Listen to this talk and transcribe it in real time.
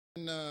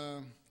In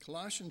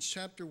Colossians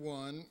chapter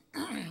 1,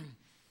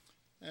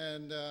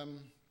 and I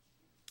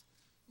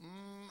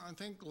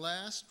think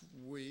last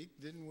week,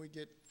 didn't we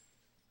get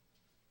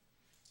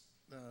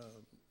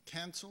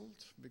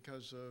canceled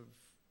because of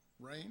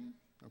rain?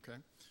 Okay.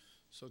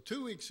 So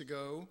 2 weeks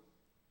ago,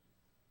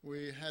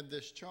 we had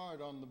this chart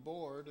on the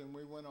board, and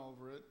we went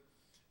over it.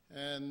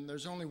 And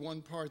there's only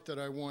one part that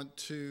I want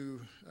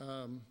to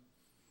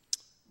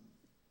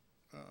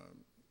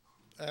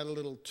add a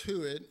little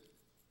to it.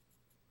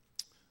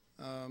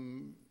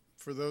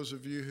 For those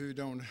of you who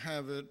don't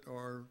have it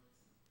or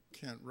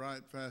can't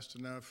write fast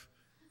enough,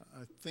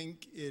 I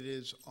think it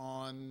is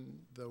on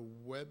the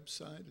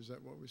website. Is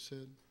that what we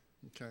said?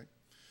 Okay.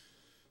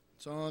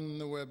 It's on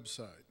the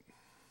website.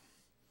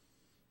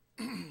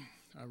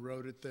 I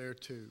wrote it there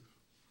too.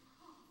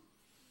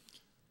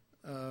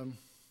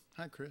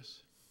 Hi,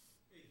 Chris.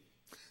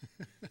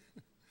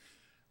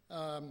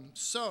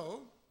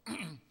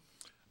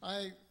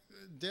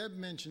 Deb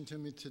mentioned to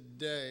me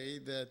today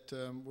that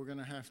we're going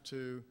to have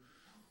to,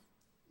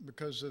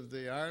 because of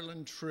the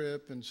Ireland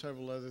trip and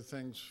several other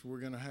things, we're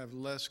going to have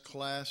less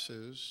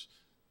classes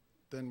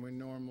than we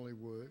normally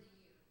would.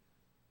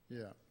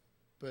 Yeah,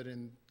 but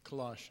in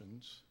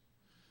Colossians.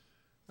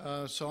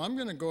 So I'm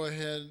going to go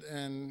ahead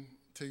and,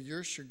 to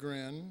your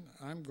chagrin,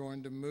 I'm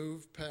going to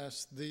move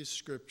past these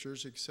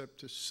scriptures, except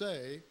to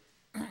say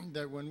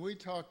that when we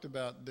talked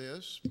about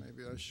this,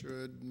 maybe I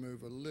should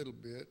move a little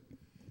bit,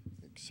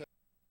 except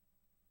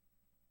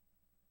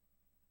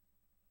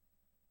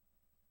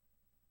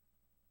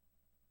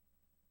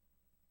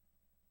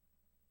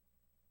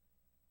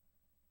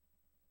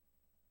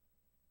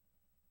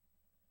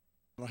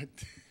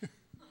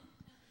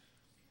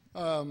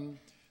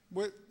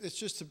it's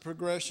just a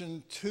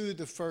progression to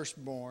the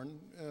firstborn.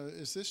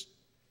 Is this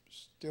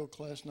still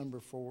class number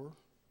 4?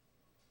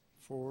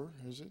 4,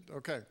 is it?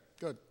 Okay,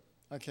 good.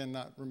 I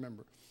cannot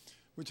remember.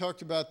 We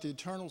talked about the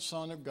eternal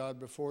Son of God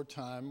before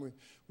time. We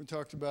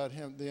talked about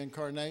him, the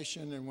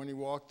incarnation, and when he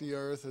walked the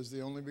earth as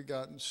the only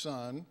begotten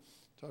Son.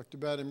 Talked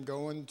about him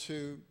going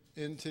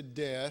into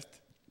death.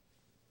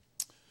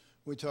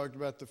 We talked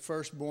about the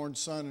firstborn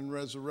Son and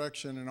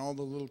resurrection, and all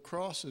the little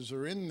crosses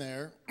are in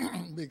there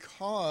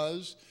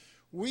because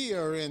we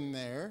are in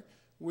there.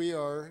 We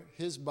are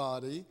his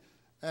body,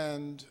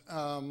 and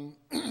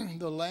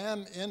the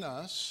Lamb in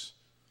us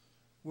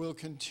will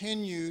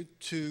continue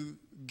to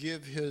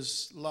give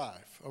his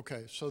life.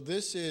 Okay, so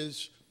this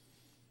is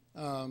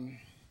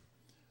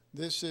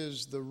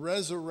the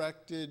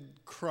resurrected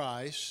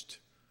Christ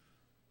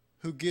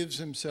who gives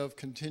himself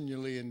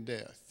continually in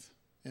death,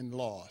 in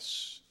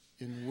loss,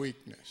 in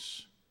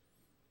weakness.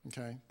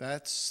 Okay,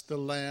 that's the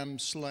Lamb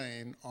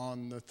slain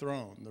on the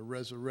throne, the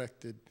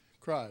resurrected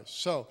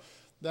Christ. So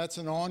that's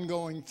an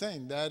ongoing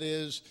thing. That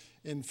is,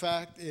 in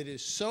fact, it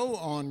is so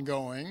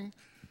ongoing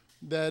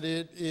that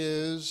it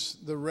is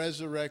the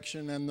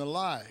resurrection and the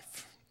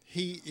life.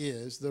 He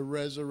is the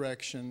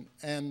resurrection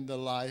and the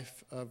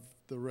life of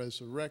the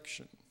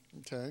resurrection.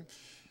 Okay,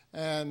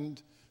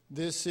 and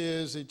this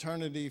is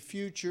eternity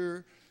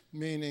future,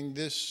 meaning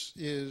this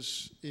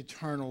is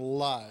eternal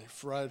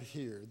life right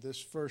here, this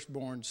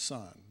firstborn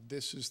Son.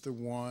 This is the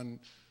one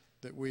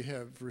that we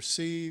have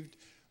received.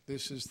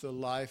 This is the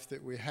life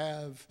that we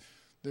have.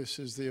 This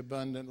is the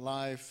abundant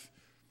life,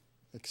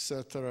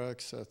 etc.,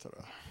 etc.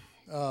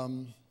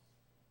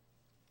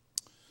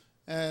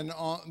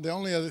 The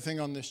only other thing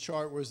on this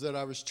chart was that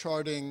I was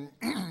charting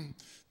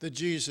that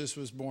Jesus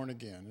was born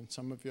again. And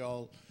some of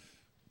y'all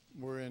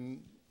were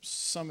in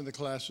some of the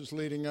classes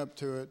leading up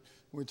to it.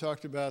 We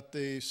talked about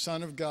the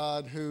Son of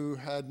God who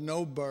had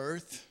no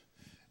birth.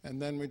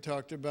 And then we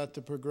talked about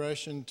the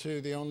progression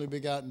to the only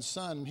begotten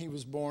Son. He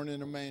was born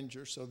in a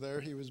manger. So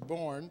there he was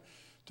born.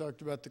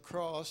 Talked about the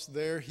cross.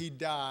 There he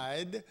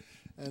died.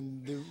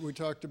 And we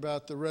talked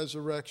about the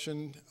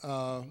resurrection,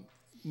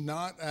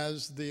 not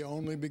as the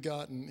only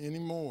begotten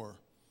anymore,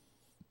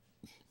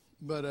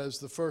 but as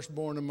the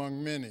firstborn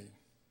among many.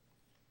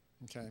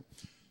 Okay.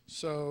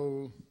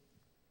 So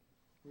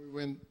we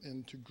went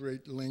into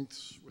great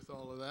lengths with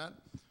all of that.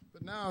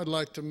 But now I'd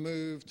like to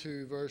move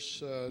to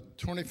verse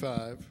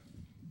 25,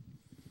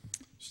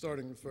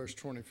 starting with verse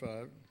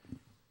 25,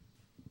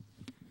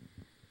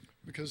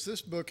 because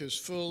this book is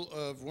full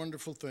of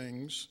wonderful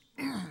things.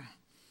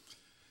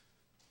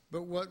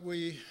 But what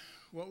we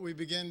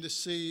begin to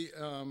see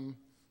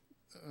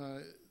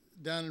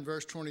down in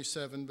verse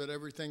 27, but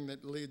everything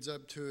that leads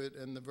up to it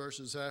and the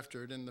verses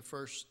after it in the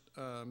first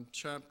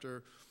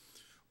chapter,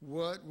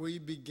 what we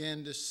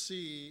begin to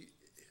see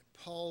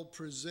Paul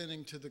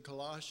presenting to the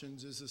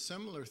Colossians is a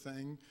similar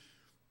thing,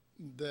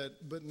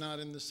 but not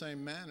in the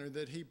same manner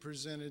that he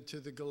presented to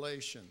the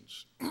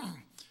Galatians.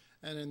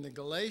 And in the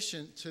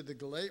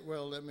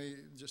well, let me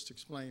just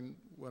explain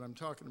what I'm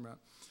talking about.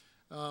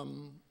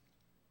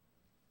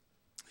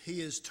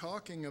 He is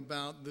talking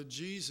about the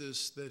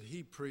Jesus that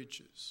he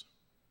preaches.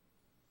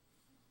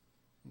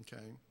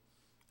 Okay.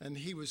 And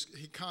he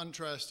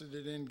contrasted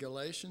it in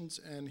Galatians,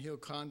 and he'll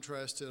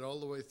contrast it all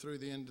the way through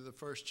the end of the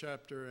first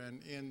chapter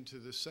and into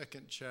the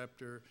second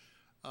chapter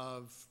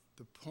of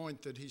the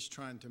point that he's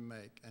trying to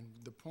make. And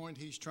the point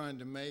he's trying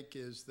to make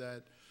is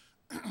that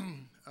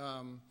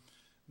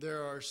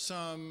there are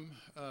some,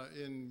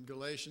 in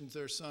Galatians,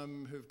 there are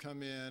some who've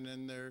come in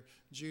and they're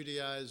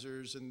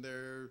Judaizers and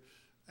they're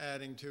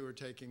adding to or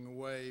taking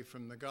away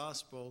from the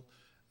gospel.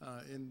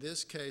 In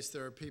this case,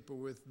 there are people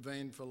with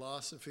vain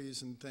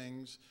philosophies and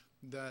things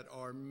that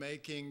are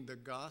making the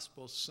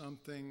gospel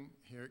something,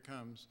 here it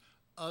comes,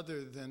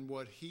 other than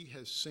what he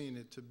has seen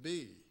it to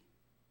be.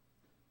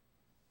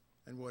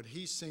 And what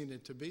he's seen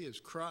it to be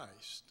is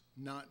Christ,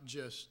 not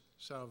just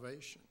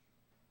salvation.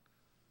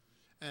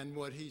 And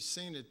what he's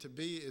seen it to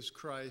be is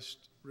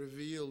Christ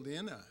revealed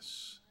in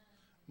us,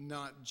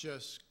 not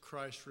just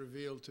Christ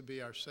revealed to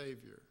be our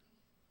Savior.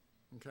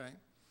 Okay?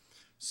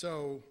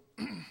 So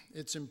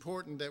it's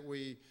important that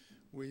we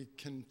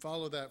can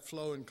follow that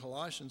flow in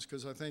Colossians,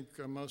 because I think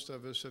most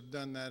of us have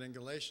done that in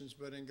Galatians.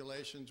 But in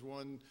Galatians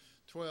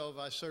 1:12,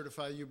 I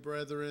certify you,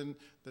 brethren,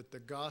 that the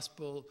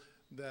gospel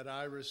that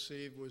I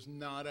received was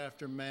not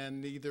after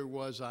man, neither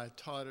was I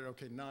taught it.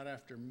 Okay, not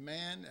after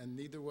man, and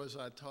neither was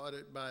I taught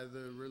it by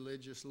the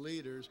religious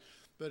leaders,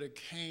 but it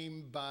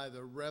came by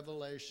the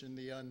revelation,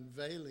 the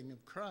unveiling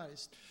of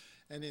Christ.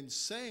 And in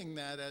saying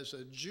that, as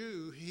a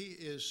Jew, he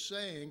is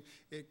saying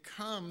it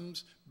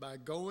comes by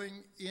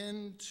going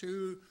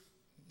into,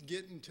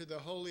 getting to the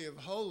Holy of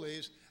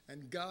Holies,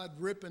 and God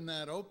ripping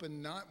that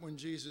open, not when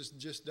Jesus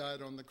just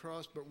died on the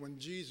cross, but when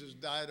Jesus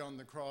died on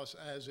the cross,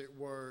 as it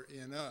were,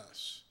 in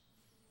us.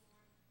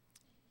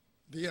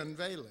 The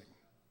unveiling,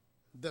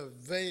 the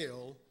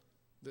veil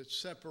that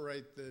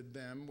separated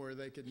them, where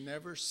they could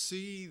never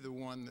see the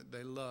one that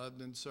they loved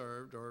and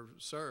served, or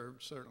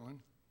served, certainly.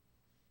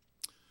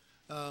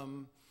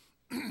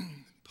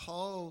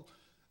 Paul,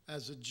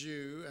 as a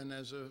Jew and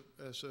as a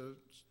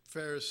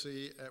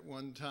Pharisee at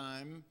one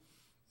time,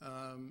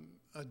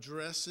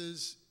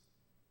 addresses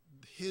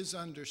his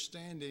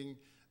understanding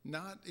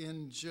not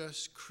in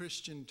just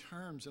Christian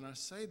terms. And I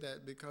say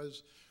that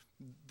because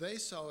they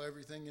saw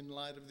everything in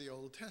light of the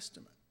Old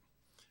Testament.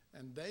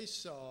 And they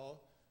saw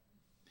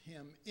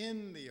him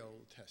in the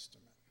Old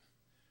Testament.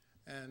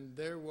 And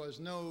there was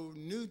no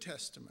New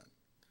Testament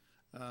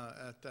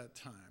at that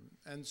time.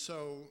 And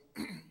so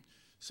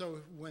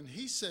when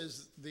he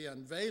says the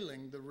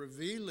unveiling, the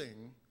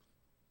revealing,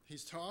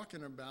 he's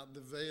talking about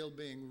the veil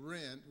being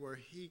rent, where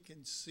he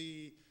can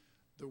see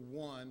the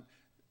one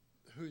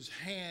whose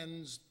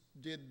hands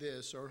did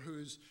this, or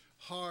whose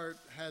heart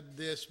had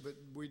this, but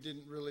we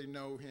didn't really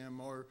know him,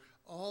 or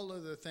all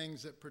of the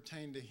things that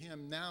pertain to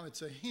him. Now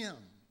it's a him.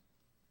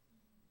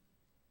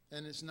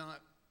 And it's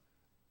not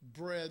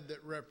bread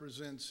that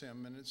represents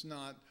him, and it's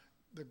not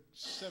the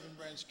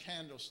 7-branch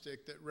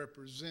candlestick that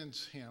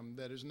represents him,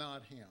 that is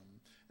not him.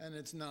 And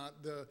it's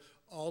not the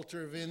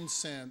altar of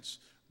incense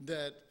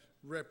that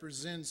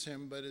represents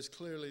him, but is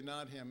clearly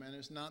not him. And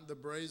it's not the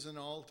brazen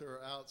altar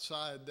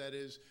outside that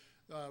is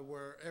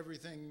where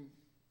everything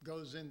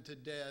goes into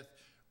death,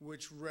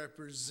 which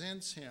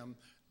represents him.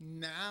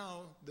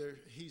 Now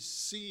he's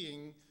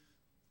seeing,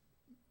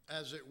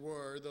 as it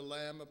were, the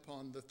Lamb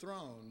upon the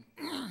throne.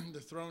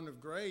 The throne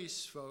of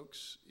grace,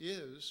 folks,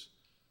 is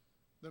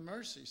the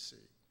mercy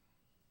seat.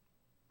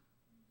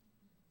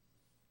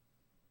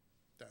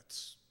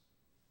 That's,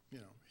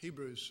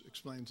 Hebrews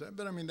explains that.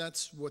 But I mean,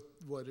 that's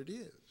what it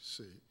is,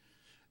 see.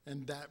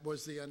 And that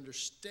was the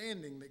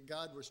understanding that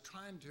God was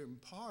trying to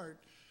impart,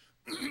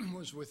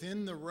 was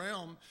within the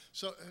realm.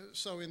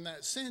 So in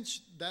that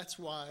sense, that's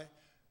why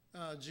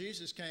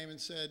Jesus came and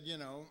said,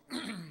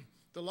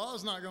 the law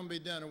is not going to be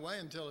done away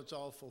until it's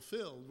all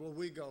fulfilled. Well,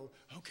 we go,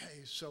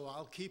 okay, so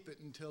I'll keep it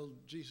until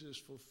Jesus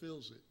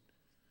fulfills it.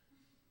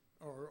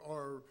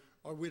 Or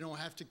we don't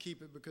have to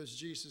keep it because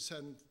Jesus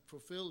hadn't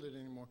fulfilled it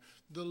anymore.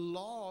 The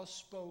law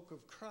spoke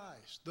of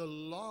Christ. The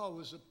law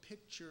was a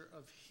picture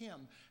of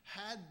him.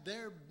 Had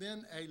there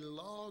been a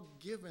law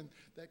given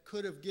that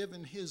could have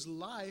given his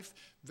life,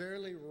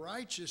 verily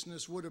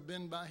righteousness would have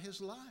been by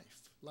his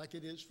life, like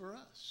it is for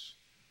us.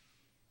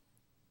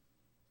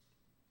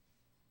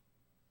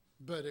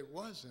 But it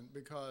wasn't,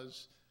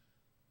 because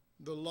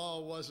the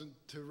law wasn't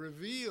to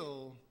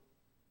reveal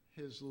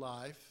his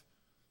life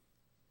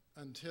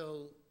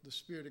until the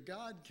Spirit of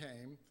God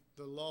came.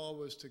 The law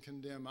was to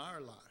condemn our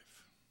life.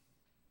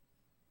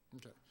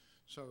 Okay,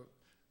 so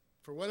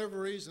for whatever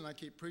reason, I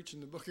keep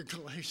preaching the book of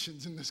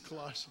Galatians in this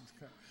Colossians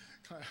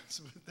class,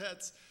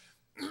 but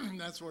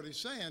that's what he's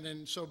saying.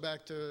 And so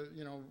back to,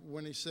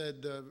 when he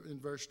said in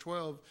verse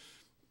 12,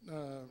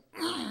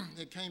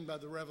 it came by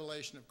the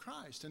revelation of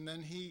Christ. And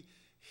then he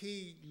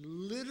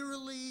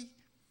literally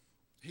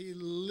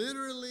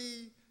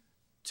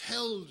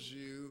tells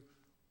you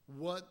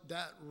what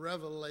that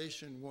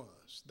revelation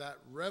was. That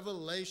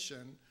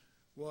revelation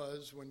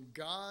was when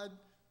God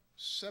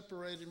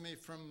separated me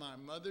from my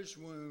mother's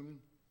womb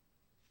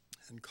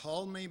and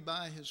called me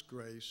by his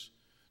grace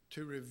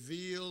to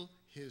reveal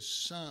his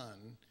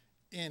Son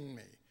in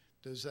me.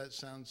 Does that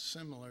sound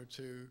similar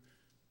to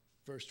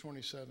verse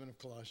 27 of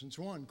Colossians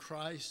 1?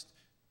 Christ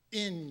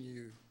in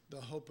you,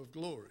 the hope of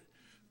glory.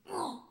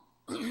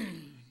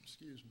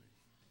 Excuse me.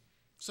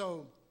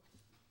 So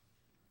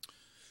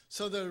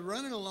So they're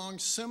running along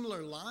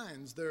similar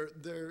lines.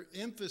 Their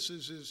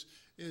emphasis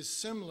is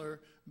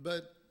similar,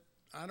 but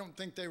I don't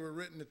think they were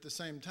written at the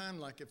same time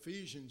like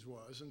Ephesians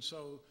was. And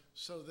so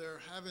they're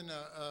having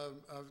a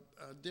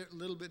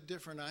little bit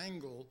different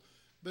angle,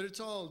 but it's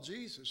all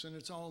Jesus, and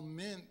it's all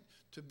meant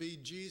to be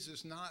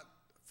Jesus not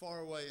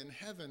far away in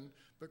heaven,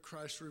 but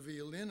Christ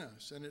revealed in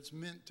us. And it's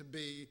meant to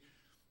be,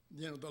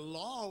 the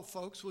law,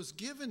 folks, was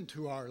given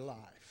to our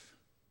life.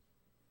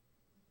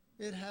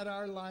 It had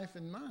our life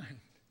in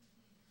mind.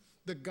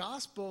 The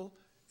gospel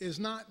is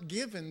not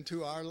given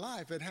to our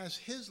life. It has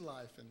his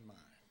life in mind.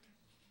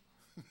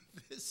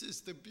 This is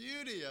the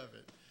beauty of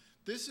it.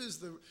 This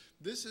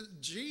is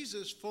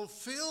Jesus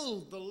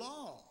fulfilled the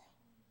law.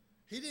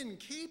 He didn't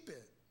keep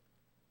it.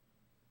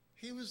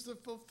 He was the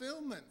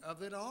fulfillment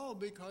of it all,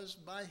 because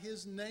by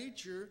his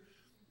nature,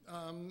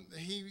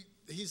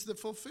 he's the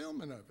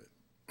fulfillment of it.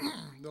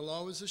 The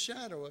law was a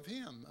shadow of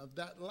him, of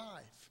that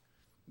life.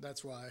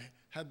 That's why,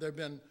 had there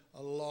been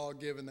a law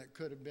given that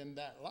could have been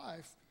that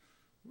life,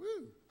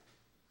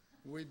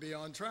 we'd be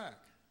on track.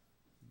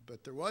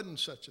 But there wasn't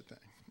such a thing.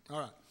 All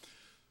right.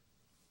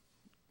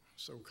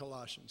 So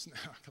Colossians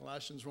now.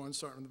 Colossians 1,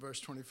 starting with verse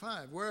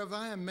 25. Whereof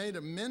I am made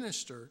a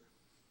minister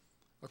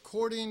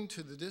according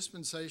to the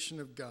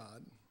dispensation of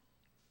God.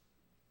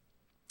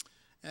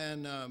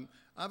 And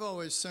I've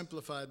always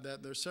simplified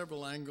that. There's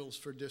several angles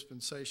for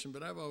dispensation,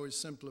 but I've always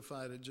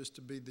simplified it just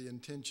to be the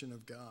intention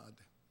of God.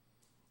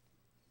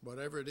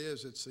 Whatever it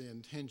is, it's the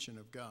intention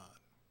of God.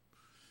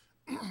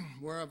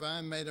 Whereof I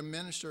am made a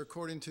minister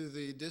according to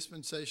the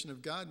dispensation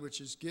of God,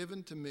 which is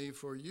given to me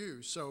for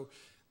you. So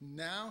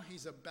now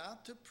he's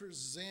about to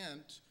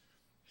present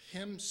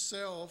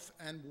himself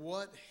and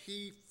what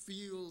he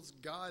feels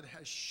God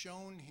has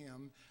shown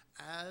him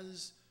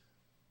as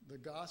the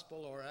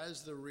gospel, or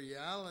as the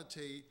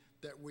reality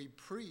that we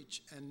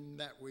preach and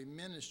that we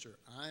minister.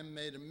 I'm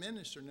made a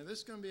minister. Now this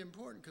is going to be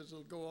important, because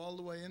it'll go all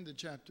the way into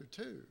chapter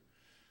 2.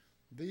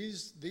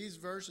 These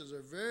verses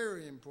are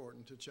very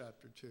important to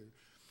chapter 2.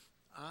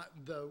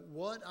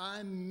 What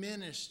I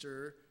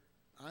minister,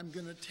 I'm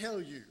going to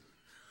tell you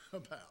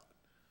about.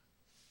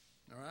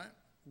 All right?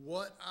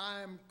 What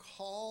I'm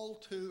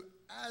called to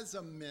as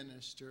a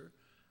minister,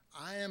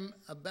 I am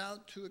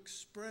about to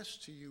express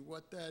to you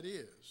what that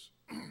is.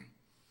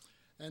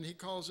 And he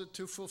calls it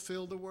to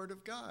fulfill the word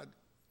of God.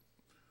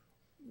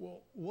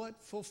 Well,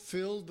 what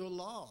fulfilled the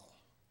law?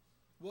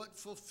 What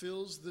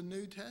fulfills the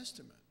New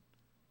Testament?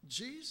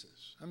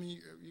 Jesus. I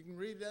mean, you can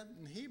read that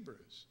in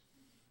Hebrews.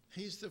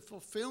 He's the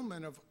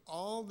fulfillment of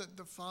all that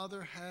the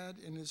Father had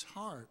in his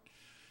heart.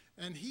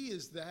 And he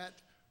is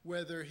that,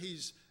 whether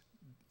he's,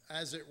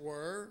 as it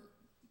were,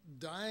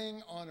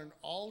 dying on an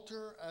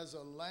altar as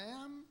a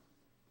lamb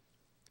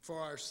for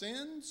our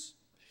sins,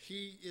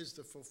 he is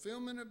the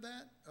fulfillment of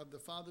that, of the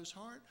Father's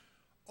heart,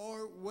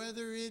 or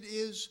whether it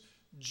is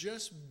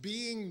just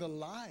being the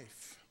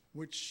life,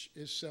 which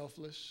is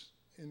selfless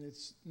in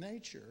its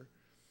nature,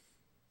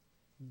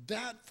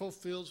 that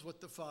fulfills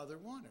what the Father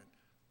wanted.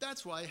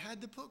 That's why he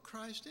had to put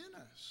Christ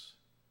in us.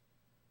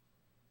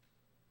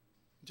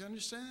 Do you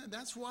understand?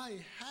 That's why he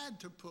had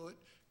to put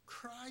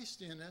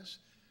Christ in us,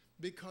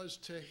 because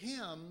to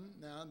him,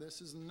 now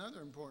this is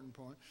another important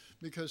point,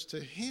 because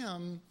to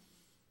him,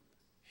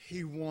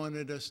 he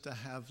wanted us to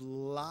have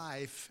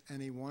life,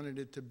 and he wanted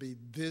it to be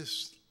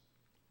this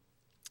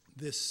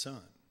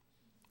son,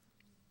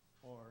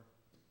 or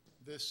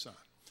this son.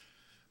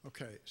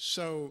 Okay,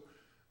 so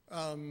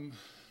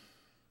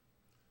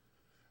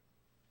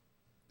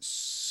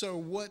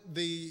what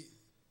the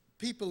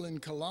people in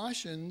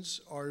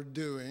Colossians are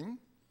doing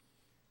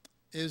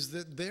is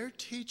that they're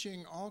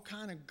teaching all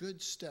kind of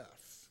good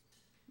stuff,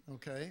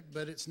 okay,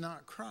 but it's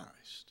not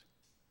Christ,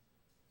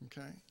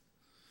 okay?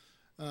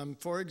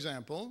 For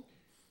example,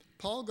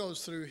 Paul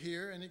goes through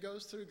here, and he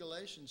goes through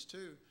Galatians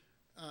too,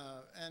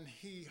 and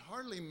he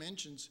hardly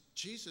mentions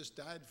Jesus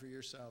died for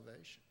your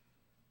salvation.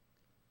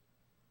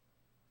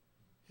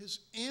 His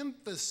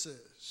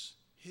emphasis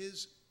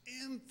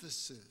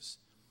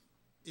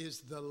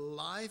is the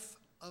life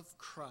of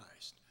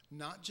Christ.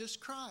 Not just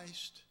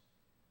Christ,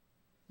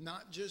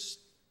 not just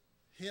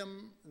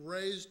him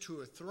raised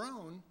to a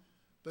throne,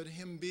 but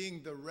him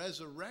being the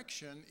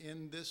resurrection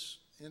in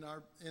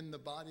the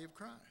body of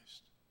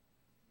Christ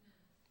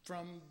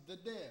from the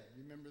dead.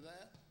 You remember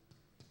that?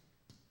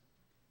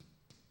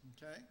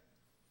 Okay?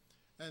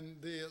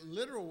 And the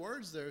literal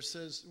words there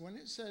says, when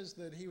it says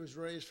that he was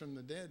raised from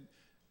the dead,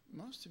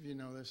 most of you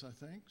know this, I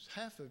think.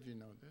 Half of you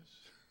know this.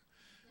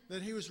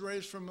 That he was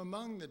raised from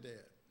among the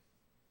dead.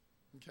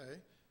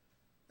 Okay?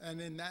 And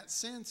in that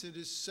sense, it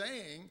is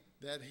saying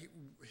that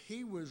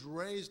he was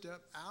raised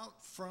up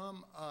out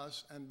from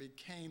us and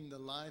became the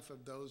life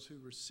of those who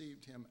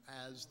received him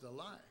as the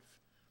life.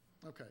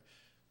 Okay.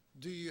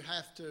 Do you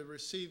have to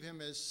receive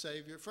him as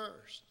Savior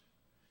first?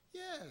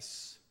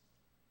 Yes.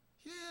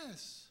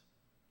 Yes.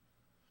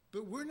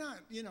 But we're not,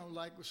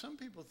 like some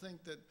people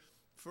think that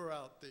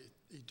throughout the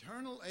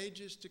eternal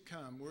ages to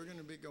come, we're going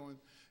to be going,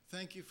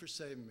 thank you for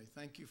saving me.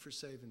 Thank you for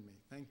saving me.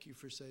 Thank you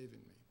for saving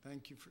me.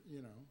 Thank you for,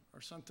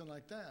 or something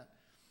like that.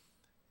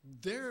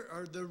 there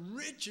are the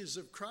riches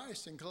of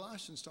Christ, and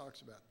Colossians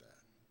talks about that.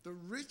 The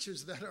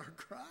riches that are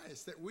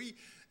Christ,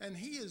 and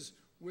he is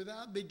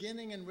without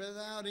beginning and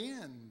without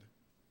end.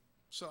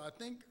 So I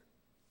think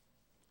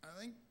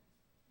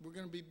we're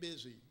going to be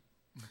busy.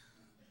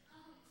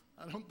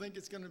 I don't think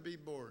it's going to be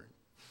boring.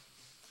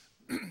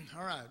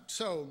 All right,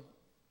 so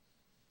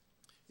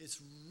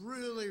it's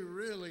really,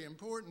 really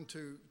important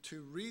to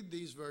read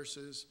these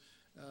verses,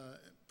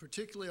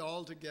 particularly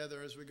all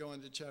together as we go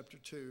into chapter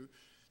 2,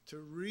 to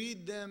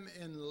read them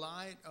in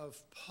light of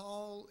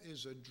Paul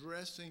is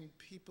addressing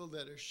people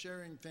that are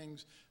sharing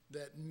things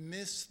that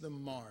miss the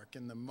mark,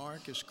 and the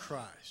mark is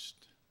Christ,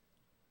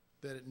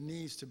 that it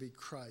needs to be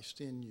Christ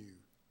in you,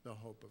 the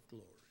hope of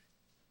glory.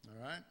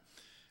 All right?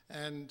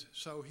 And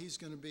so he's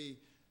going to be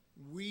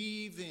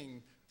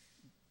weaving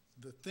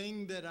the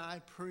thing that I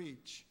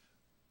preach.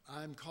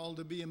 I'm called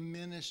to be a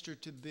minister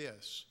to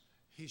this.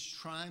 He's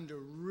trying to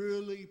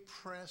really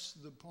press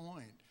the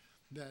point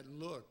that,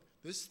 look,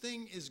 this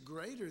thing is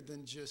greater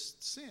than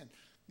just sin.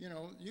 You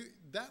know,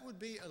 that would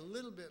be a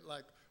little bit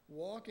like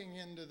walking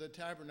into the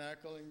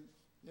tabernacle and,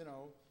 you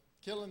know,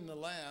 killing the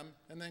lamb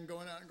and then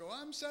going out and go,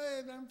 I'm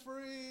saved, I'm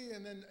free.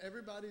 And then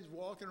everybody's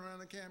walking around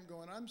the camp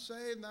going, I'm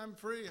saved and I'm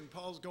free. And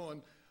Paul's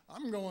going,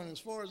 I'm going as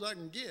far as I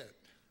can get.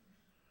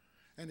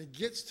 And it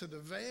gets to the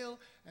veil,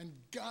 and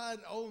God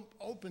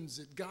opens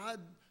it. God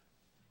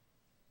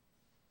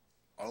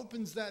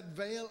opens that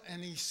veil,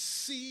 and he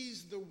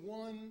sees the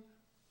one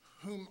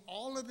whom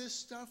all of this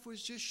stuff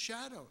was just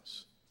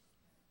shadows.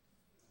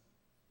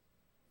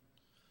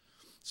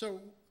 So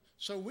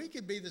we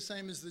could be the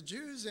same as the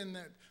Jews in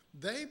that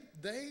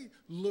they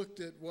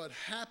looked at what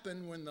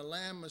happened when the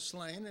lamb was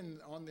slain and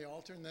on the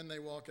altar, and then they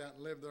walk out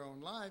and live their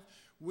own life.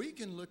 We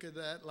can look at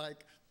that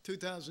like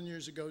 2,000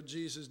 years ago,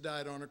 Jesus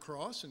died on a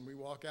cross, and we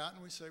walk out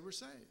and we say we're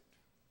saved.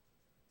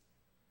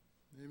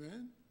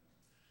 Amen?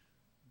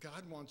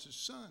 God wants his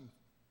son.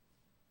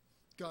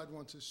 God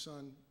wants his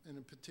son in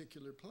a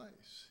particular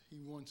place.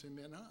 He wants him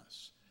in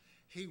us.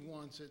 He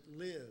wants it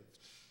lived,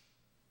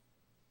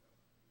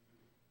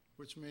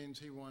 which means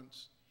he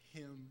wants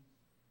him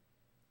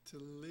to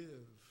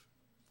live.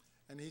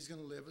 And he's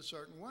going to live a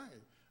certain way.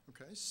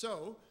 Okay,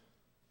 so,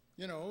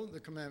 you know, the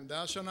commandment,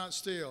 thou shalt not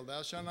steal,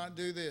 thou shalt not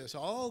do this.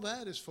 All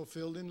that is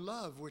fulfilled in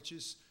love, which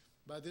is,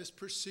 by this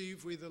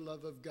perceive we the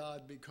love of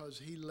God, because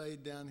he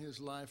laid down his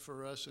life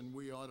for us, and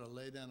we ought to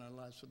lay down our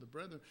lives for the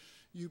brethren.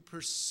 You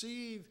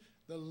perceive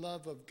the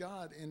love of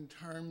God in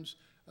terms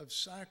of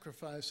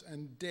sacrifice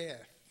and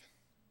death,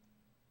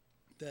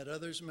 that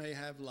others may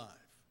have life.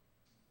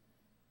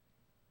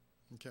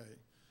 Okay.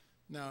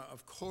 Now,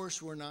 of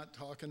course, we're not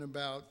talking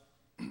about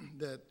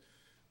that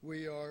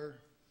we are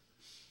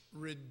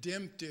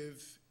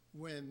redemptive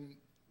when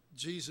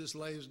Jesus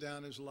lays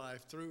down his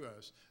life through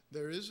us.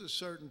 There is a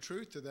certain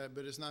truth to that,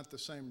 but it's not the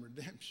same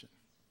redemption.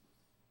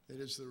 It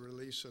is the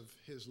release of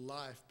his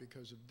life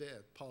because of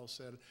death. Paul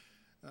said,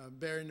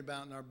 bearing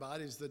about in our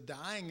bodies the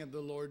dying of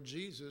the Lord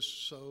Jesus,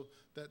 so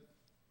that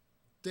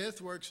death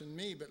works in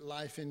me, but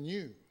life in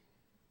you.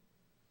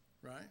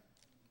 Right?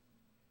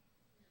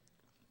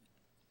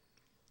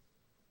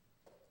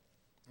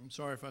 I'm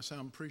sorry if I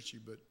sound preachy,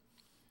 but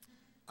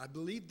I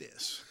believe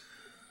this.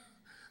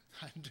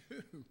 I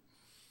do.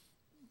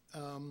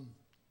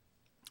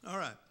 All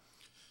right.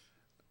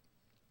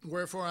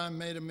 Wherefore I am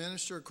made a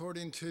minister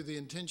according to the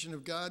intention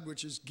of God,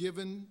 which is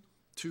given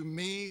to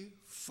me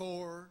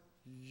for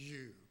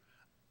you.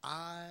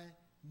 I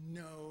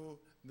know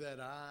that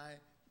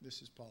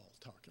this is Paul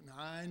talking,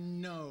 I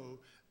know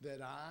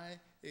that I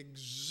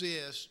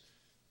exist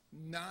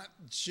not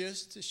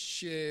just to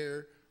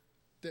share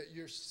that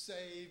you're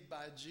saved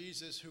by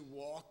Jesus, who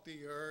walked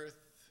the earth,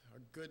 a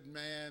good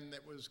man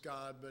that was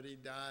God, but he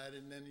died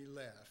and then he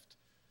left.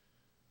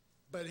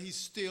 But he's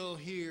still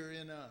here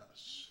in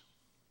us.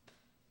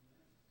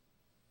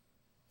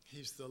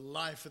 He's the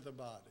life of the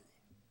body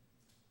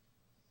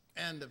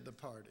and of the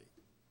party.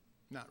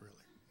 Not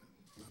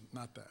really.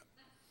 Not that.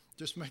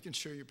 Just making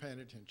sure you're paying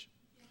attention.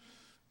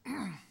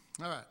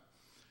 All right.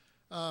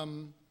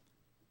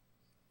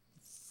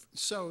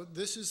 So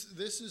this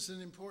is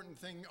an important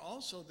thing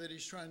also that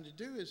he's trying to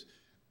do is,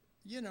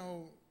 you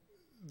know,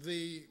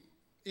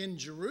 in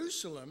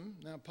Jerusalem,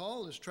 now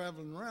Paul is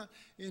traveling around,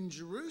 in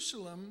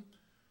Jerusalem,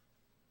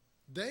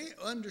 they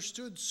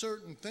understood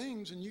certain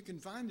things, and you can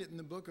find it in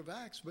the book of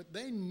Acts, but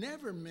they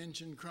never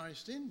mentioned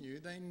Christ in you.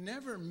 They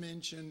never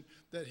mentioned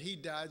that he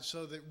died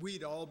so that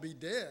we'd all be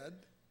dead.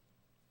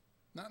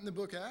 Not in the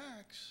book of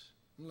Acts,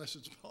 unless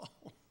it's Paul,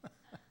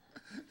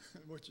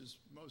 which is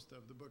most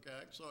of the book of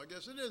Acts, so I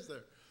guess it is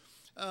there.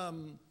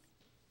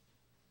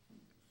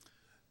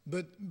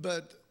 But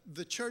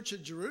the church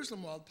at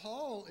Jerusalem, while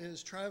Paul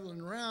is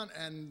traveling around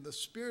and the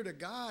Spirit of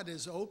God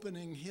is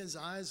opening his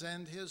eyes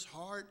and his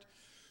heart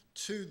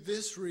to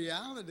this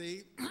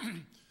reality,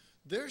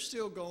 they're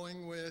still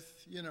going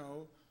with, you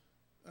know,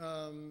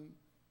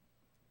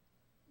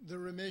 the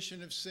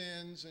remission of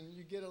sins, and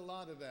you get a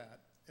lot of that,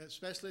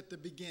 especially at the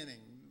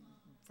beginning,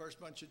 first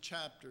bunch of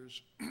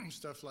chapters,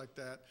 stuff like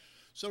that.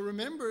 So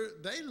remember,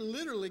 they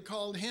literally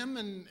called him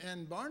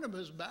and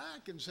Barnabas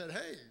back and said,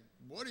 hey,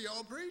 what are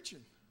y'all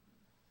preaching?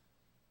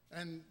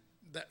 And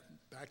that,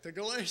 back to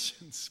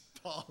Galatians,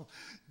 Paul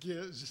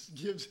gives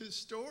his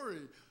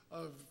story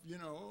of,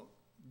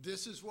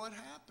 this is what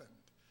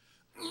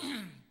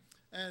happened.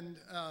 And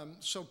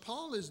so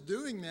Paul is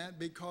doing that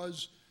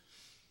because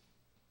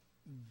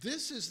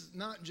this is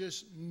not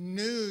just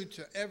new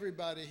to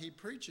everybody he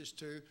preaches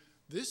to.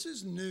 This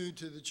is new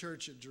to the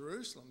church at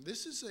Jerusalem.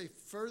 This is a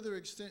further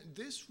extent.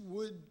 This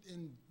would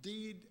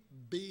indeed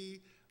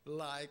be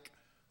like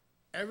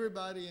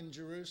everybody in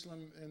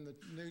Jerusalem in the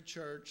new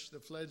church, the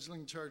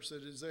fledgling church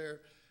that is there,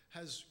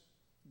 has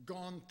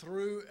gone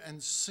through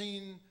and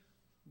seen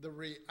the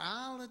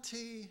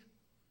reality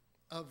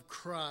of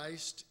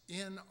Christ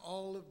in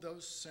all of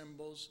those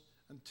symbols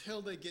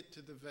until they get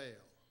to the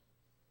veil.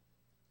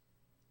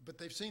 But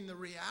they've seen the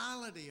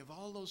reality of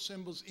all those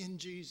symbols in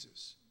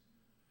Jesus.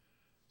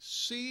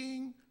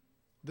 Seeing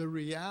the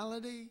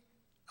reality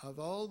of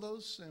all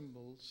those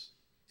symbols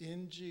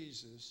in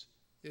Jesus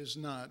is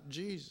not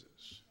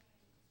Jesus.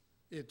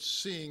 It's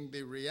seeing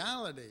the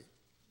reality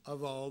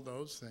of all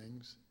those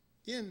things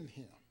in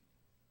him.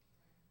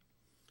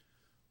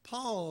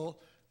 Paul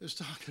is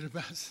talking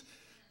about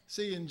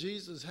seeing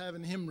Jesus,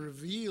 having him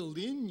revealed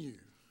in you.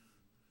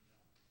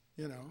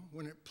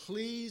 When it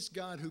pleased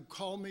God who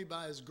called me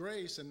by his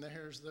grace, and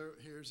here's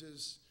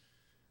his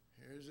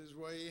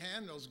way he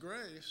handles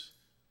grace,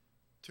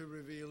 to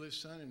reveal his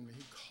son in me.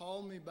 He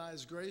called me by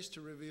his grace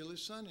to reveal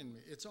his son in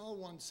me. It's all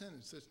one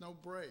sentence. There's no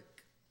break.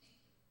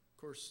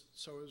 Of course,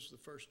 so is the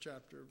first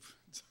chapter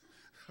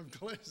of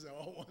Galatians.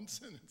 All one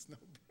sentence, no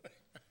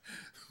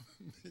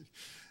break.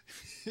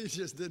 He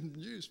just didn't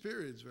use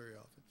periods very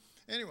often.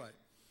 Anyway,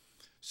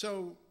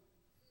 so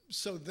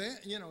then,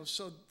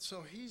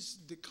 so he's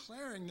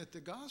declaring that the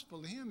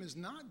gospel to him is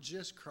not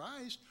just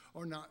Christ,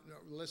 or not,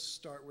 let's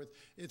start with,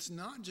 it's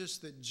not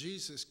just that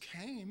Jesus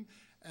came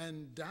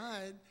and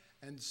died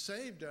and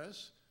saved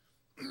us.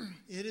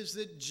 It is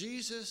that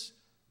Jesus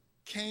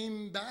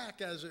came back,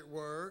 as it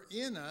were,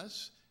 in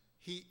us.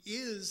 He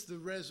is the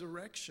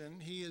resurrection.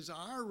 He is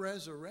our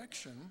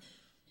resurrection.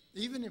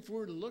 Even if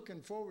we're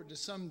looking forward to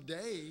some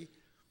day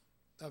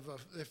of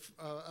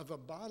a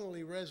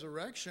bodily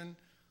resurrection,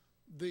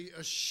 the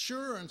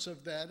assurance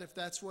of that, if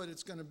that's what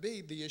it's going to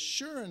be, the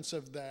assurance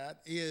of that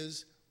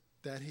is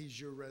that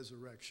he's your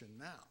resurrection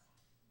now.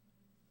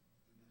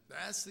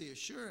 That's the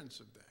assurance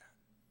of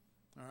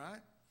that. All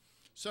right?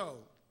 So,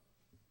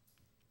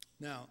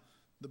 now,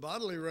 the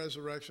bodily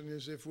resurrection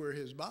is if we're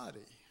his body.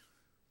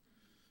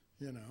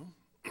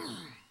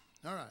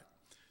 All right.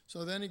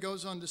 So then he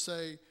goes on to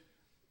say,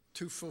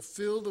 to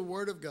fulfill the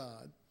word of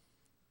God,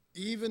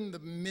 even the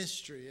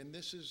mystery, and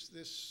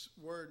this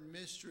word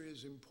mystery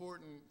is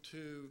important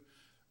to,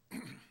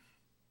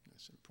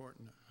 it's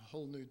important, a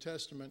whole New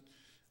Testament,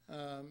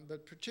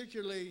 but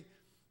particularly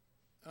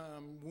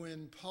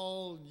when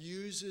Paul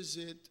uses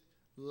it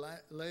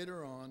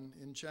later on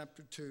in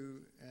chapter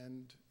 2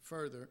 and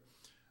further,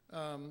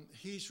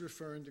 he's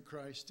referring to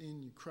Christ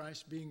in you,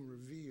 Christ being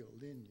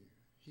revealed in you.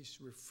 He's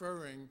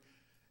referring,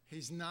 he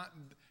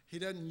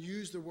doesn't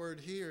use the word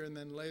here and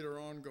then later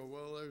on go,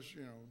 well, there's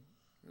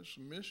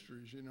some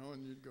mysteries,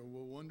 and you'd go,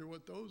 well, wonder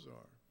what those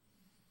are.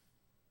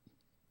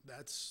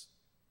 That's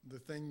the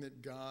thing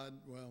that God,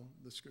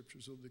 the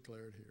scriptures will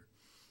declare it here.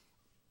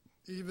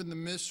 Even the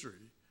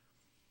mystery,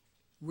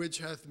 which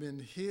hath been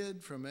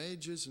hid from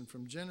ages and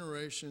from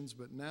generations,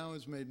 but now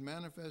is made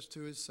manifest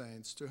to his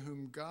saints, to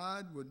whom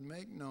God would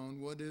make known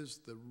what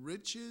is the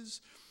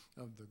riches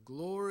of the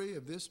glory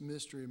of this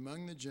mystery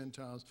among the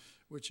Gentiles,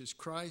 which is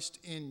Christ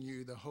in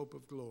you, the hope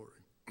of glory.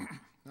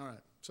 All right,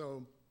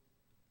 so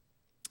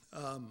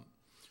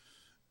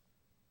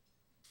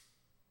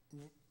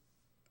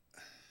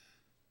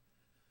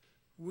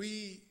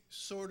we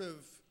sort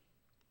of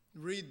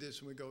read this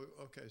and we go,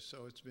 okay,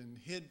 so it's been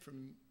hid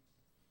from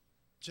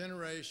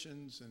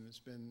generations and it's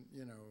been,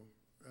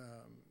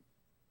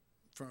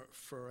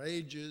 for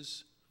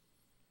ages.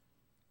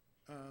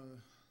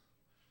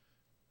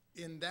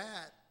 In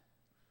that,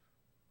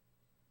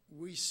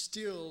 we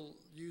still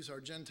use our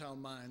Gentile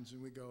minds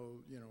and we go,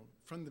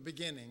 from the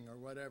beginning or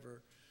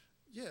whatever.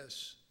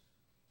 Yes,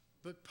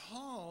 but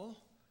Paul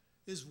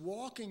is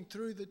walking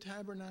through the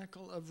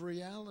tabernacle of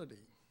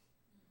reality.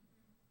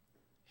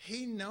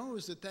 He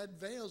knows that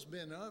veil's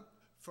been up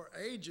for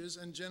ages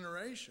and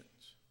generations.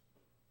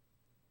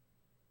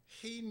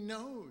 He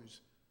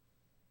knows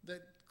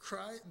that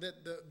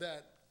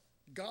that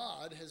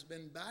God has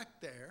been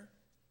back there,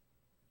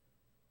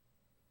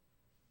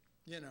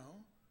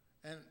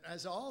 and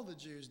as all the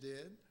Jews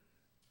did,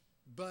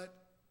 but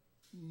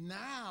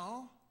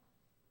now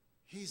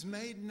he's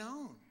made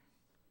known.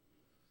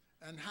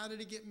 And how did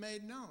he get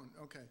made known?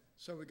 Okay,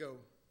 so we go,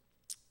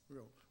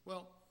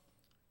 well,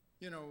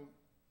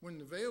 when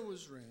the veil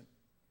was rent,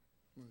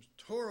 when it was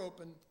tore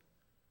open,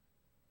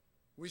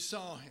 we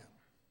saw him,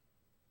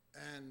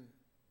 and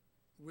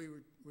we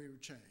were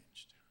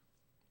changed.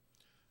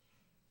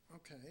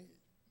 Okay,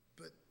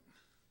 but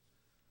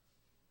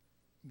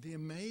the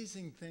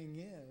amazing thing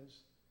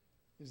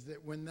is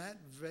that when that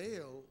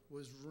veil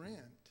was rent,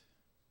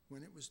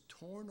 when it was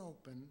torn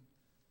open,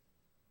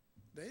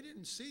 they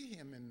didn't see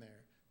him in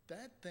there.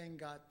 That thing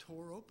got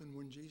tore open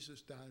when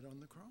Jesus died on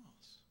the cross.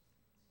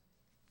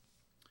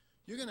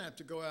 You're going to have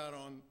to go out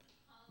on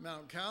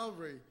Mount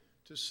Calvary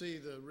to see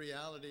the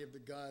reality of the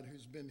God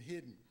who's been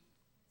hidden.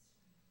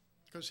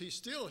 Because he's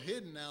still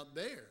hidden out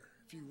there,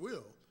 if you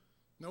will.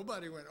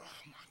 Nobody went,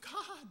 oh my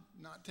God,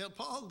 not till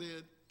Paul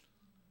did,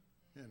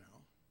 you know.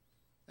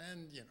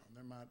 And, you know,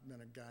 there might have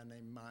been a guy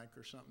named Mike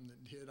or something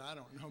that did, I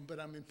don't know. But,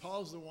 I mean,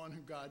 Paul's the one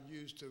who God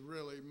used to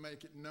really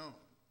make it known,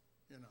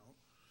 you know.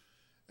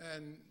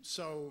 And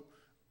so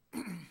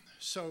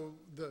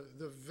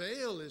the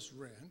veil is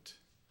rent,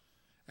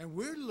 and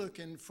we're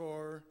looking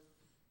for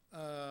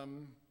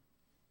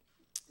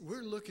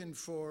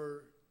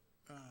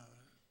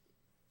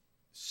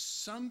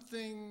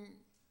something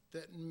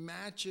that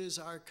matches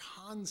our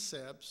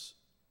concepts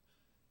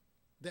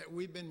that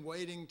we've been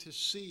waiting to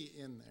see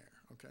in there,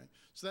 okay?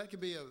 So that could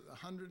be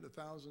 100,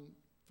 1,000,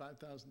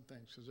 5,000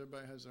 things, because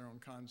everybody has their own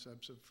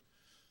concepts of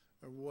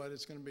what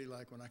it's going to be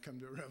like when I come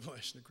to a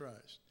revelation of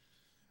Christ.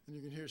 And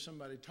you can hear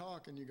somebody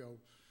talk, and you go,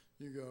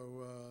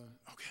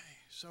 okay,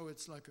 so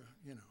it's like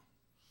a, you know,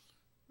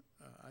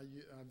 I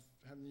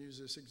haven't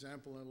used this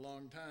example in a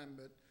long time,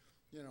 but,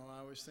 you know, I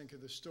always think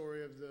of the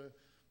story of the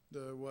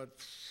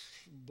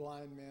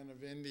blind man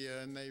of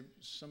India, and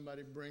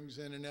somebody brings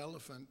in an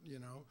elephant, you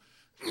know.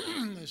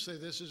 They say,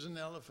 this is an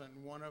elephant,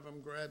 and one of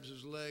them grabs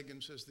his leg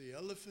and says, the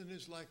elephant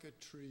is like a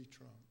tree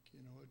trunk, you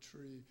know, a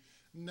tree.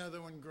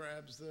 Another one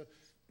grabs the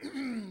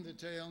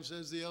tail and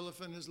says, the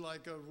elephant is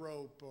like a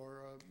rope,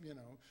 or, you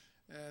know.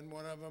 And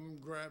one of them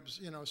grabs,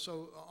 you know,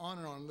 so on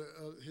and on,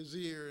 his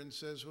ear, and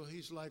says, well,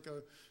 he's like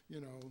a,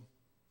 you know,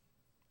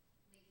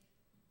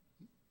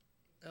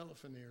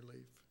 elephant ear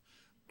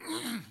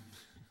leaf.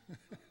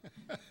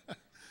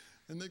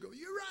 And they go,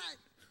 you're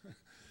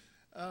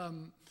right.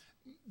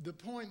 The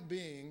point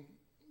being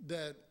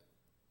that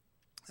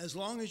as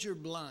long as you're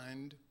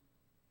blind,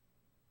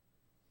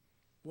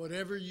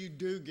 whatever you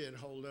do get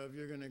hold of,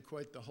 you're going to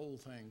equate the whole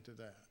thing to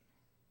that.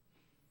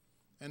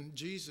 And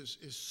Jesus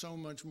is so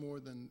much more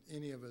than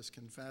any of us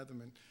can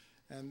fathom.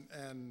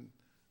 And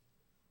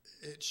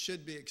it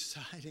should be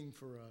exciting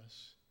for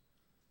us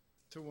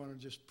to want to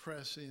just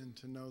press in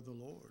to know the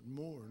Lord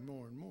more and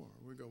more and more.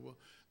 We go, well,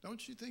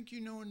 don't you think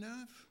you know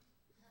enough?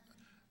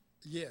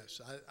 Yes,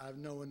 I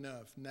know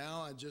enough.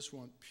 Now I just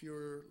want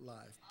pure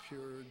life,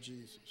 pure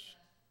Jesus,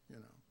 you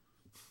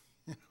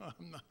know.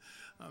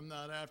 I'm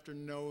not after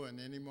knowing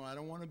anymore. I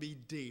don't want to be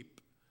deep.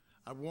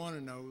 I want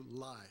to know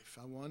life.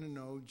 I want to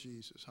know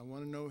Jesus. I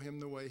want to know him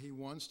the way he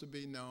wants to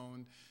be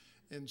known,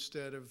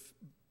 instead of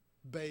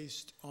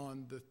based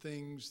on the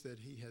things that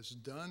he has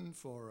done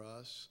for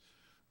us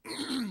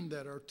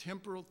that are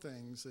temporal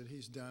things that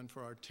he's done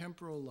for our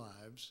temporal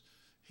lives.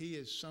 He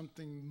is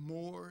something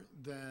more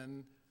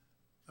than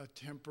a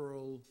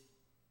temporal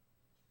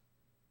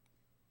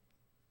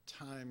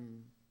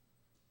time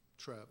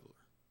traveler.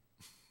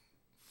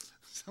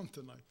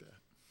 Something like that.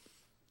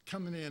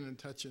 Coming in and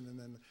touching, and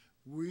then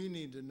we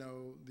need to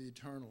know the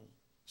eternal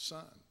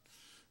Son.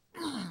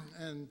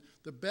 And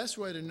the best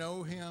way to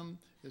know him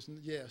is,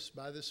 yes,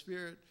 by the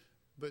Spirit,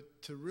 but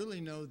to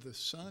really know the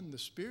Son, the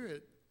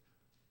Spirit,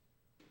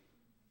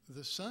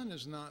 the Son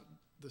is not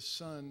the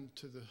Son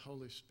to the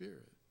Holy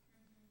Spirit.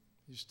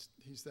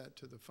 He's that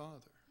to the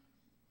Father.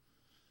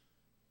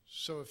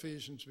 So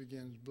Ephesians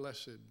begins,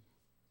 blessed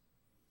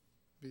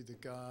be the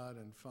God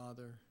and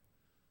Father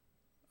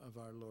of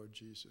our Lord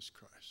Jesus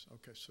Christ.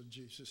 Okay, so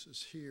Jesus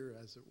is here,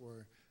 as it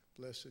were.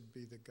 Blessed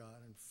be the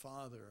God and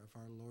Father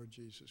of our Lord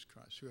Jesus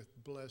Christ, who hath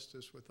blessed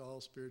us with all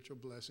spiritual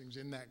blessings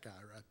in that guy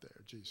right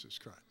there, Jesus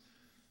Christ,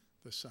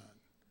 the Son.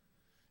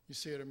 You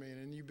see what I mean?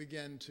 And you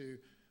begin to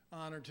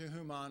honor to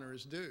whom honor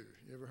is due.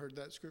 You ever heard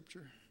that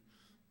scripture?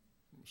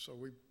 So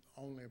we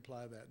only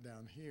apply that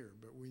down here,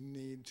 but we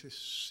need to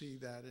see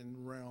that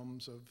in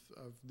realms of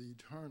the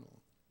eternal.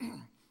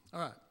 All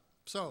right,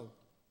 so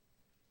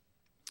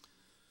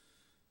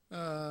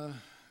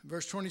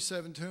verse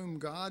 27, to whom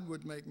God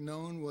would make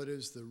known what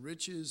is the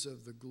riches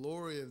of the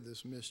glory of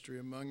this mystery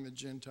among the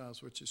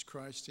Gentiles, which is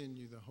Christ in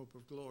you, the hope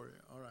of glory.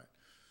 All right,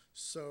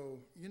 so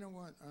you know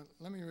what?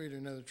 Let me read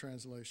another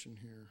translation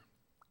here.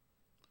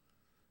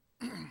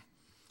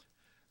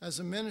 As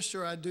a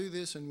minister, I do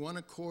this in one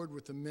accord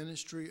with the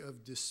ministry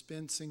of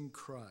dispensing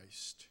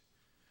Christ,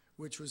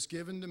 which was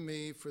given to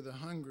me for the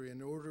hungry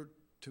in order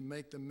to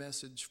make the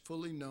message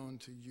fully known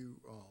to you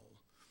all.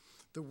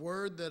 The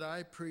word that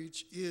I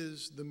preach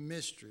is the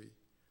mystery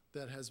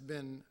that has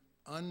been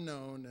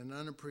unknown and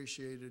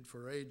unappreciated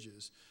for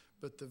ages,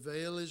 but the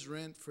veil is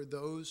rent for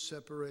those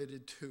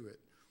separated to it.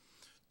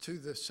 To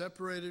the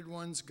separated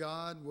ones,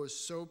 God was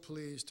so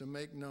pleased to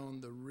make known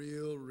the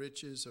real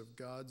riches of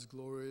God's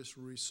glorious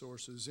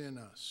resources in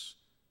us,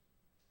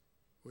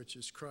 which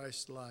is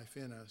Christ's life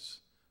in us,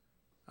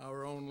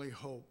 our only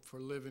hope for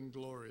living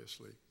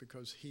gloriously,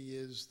 because he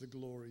is the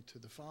glory to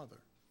the Father.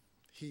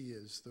 He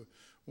is the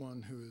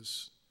one who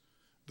is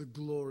the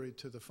glory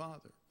to the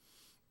Father.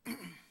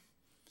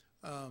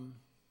 I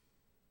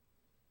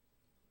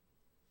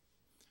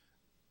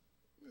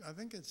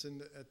think it's at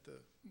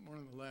one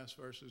of the last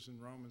verses in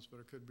Romans,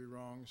 but I could be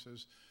wrong. It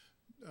says,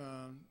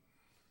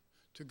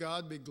 to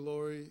God be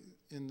glory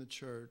in the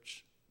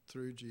church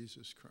through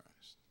Jesus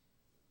Christ.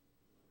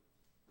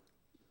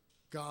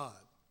 God,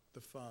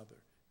 the Father,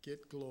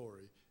 get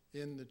glory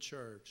in the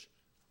church,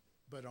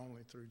 but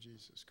only through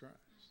Jesus Christ.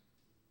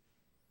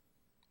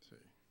 See?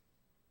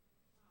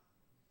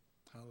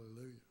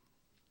 Hallelujah.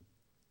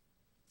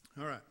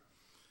 All right.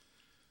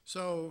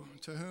 So,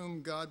 to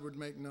whom God would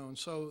make known.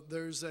 So,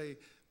 there is a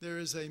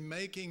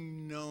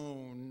making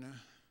known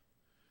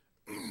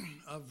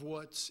of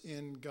what's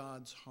in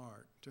God's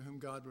heart, to whom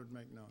God would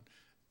make known.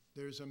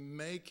 There's a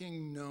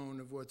making known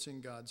of what's in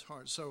God's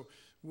heart. So,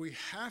 we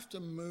have to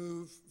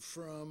move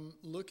from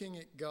looking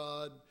at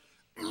God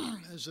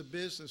as a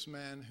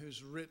businessman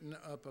who's written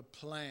up a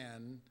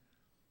plan,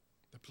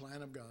 the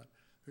plan of God,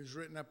 who's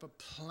written up a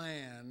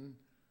plan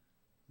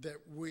that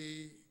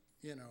we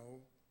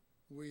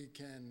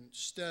can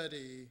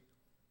study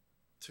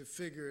to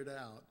figure it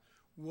out.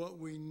 What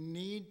we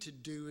need to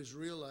do is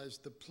realize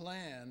the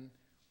plan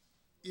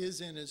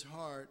is in his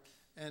heart,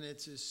 and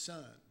it's his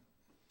Son.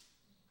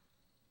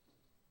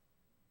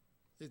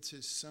 It's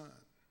his Son.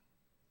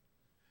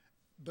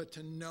 But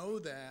to know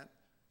that,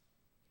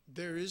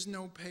 there is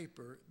no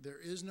paper, there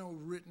is no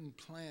written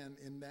plan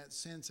in that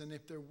sense. And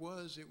if there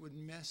was, it would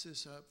mess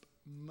us up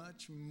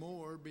much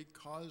more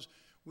because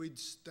we'd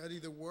study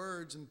the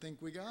words and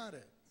think we got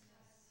it.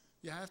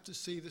 You have to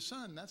see the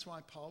Son. That's why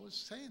Paul was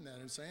saying that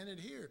and saying it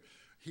here.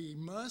 He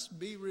must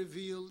be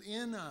revealed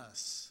in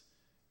us.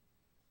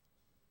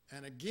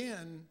 And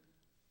again,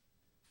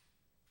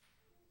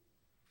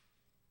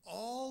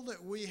 all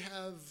that we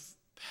have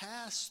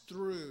passed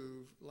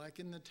through, like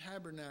in the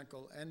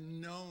tabernacle, and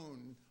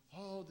known,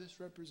 oh, this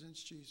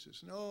represents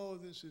Jesus. No,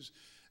 this is,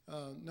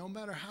 no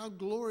matter how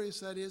glorious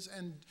that is,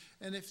 and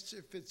if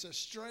it's a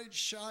straight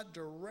shot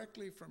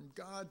directly from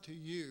God to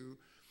you,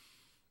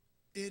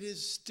 it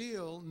is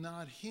still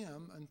not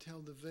him until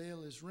the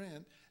veil is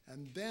rent.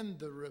 And then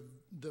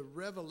the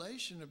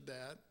revelation of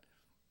that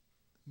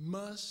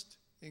must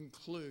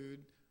include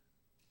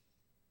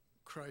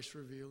Christ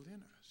revealed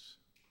in us,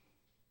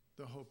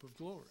 the hope of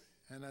glory.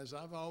 And as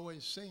I've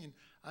always seen,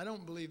 I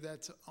don't believe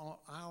that's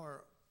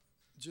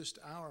just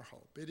our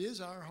hope. It is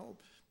our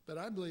hope, but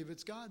I believe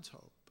it's God's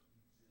hope.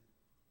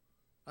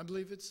 I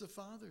believe it's the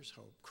Father's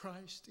hope,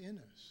 Christ in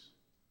us.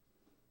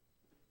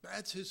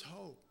 That's his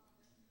hope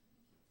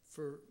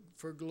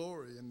for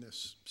glory in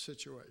this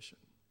situation.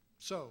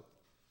 So,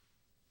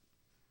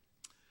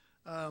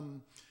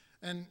 and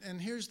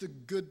here's the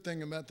good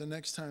thing about the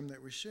next time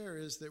that we share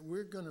is that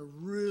we're going to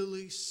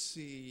really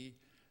see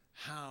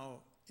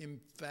how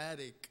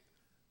emphatic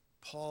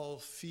Paul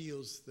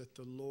feels that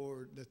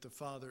the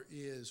Father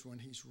is when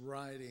he's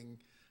writing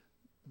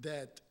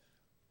that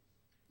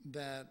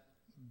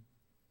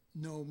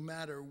no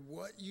matter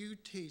what you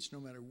teach, no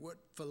matter what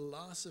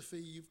philosophy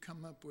you've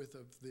come up with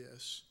of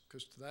this,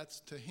 because that's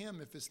to him,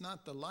 if it's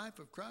not the life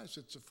of Christ,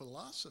 it's a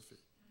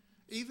philosophy,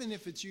 even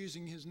if it's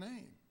using his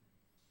name.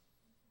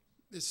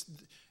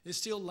 It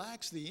still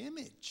lacks the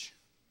image,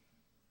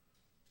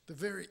 the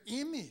very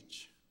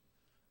image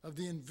of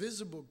the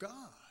invisible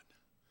God.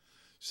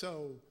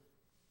 So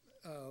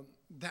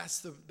that's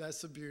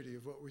the beauty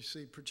of what we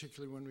see,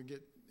 particularly when we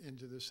get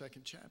into the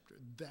second chapter.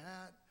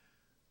 That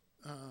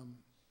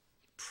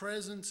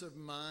presence of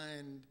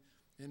mind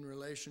in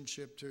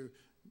relationship to,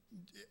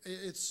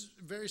 it's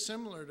very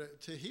similar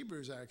to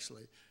Hebrews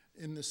actually,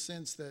 in the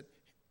sense that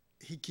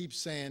he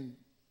keeps saying,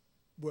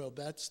 well,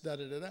 that's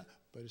da-da-da-da,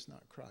 but it's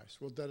not Christ.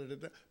 Well,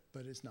 da-da-da-da,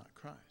 but it's not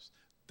Christ.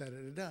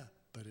 Da-da-da-da,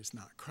 but it's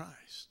not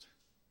Christ.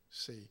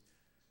 See?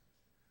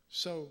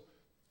 So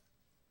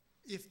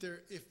if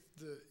there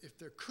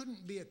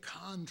couldn't be a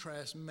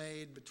contrast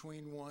made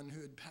between one who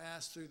had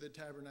passed through the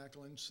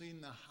tabernacle and seen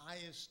the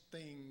highest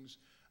things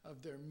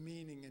of their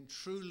meaning, and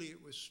truly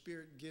it was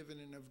Spirit-given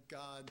and of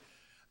God,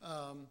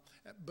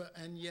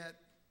 and yet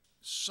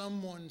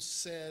someone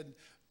said,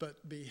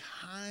 but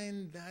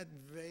behind that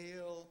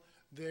veil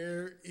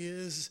there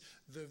is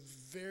the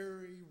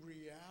very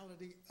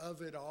reality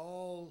of it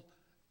all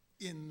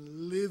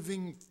in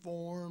living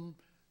form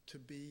to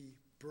be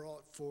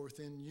brought forth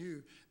in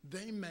you.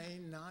 They may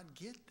not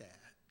get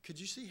that. Could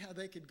you see how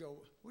they could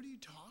go, what are you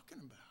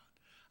talking about?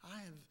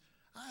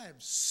 I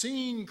have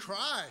seen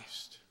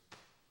Christ.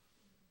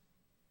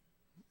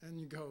 And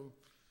you go,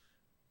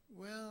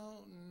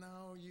 well,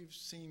 no, you've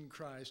seen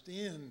Christ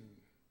in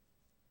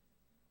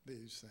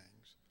these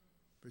things,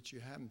 but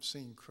you haven't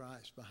seen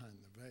Christ behind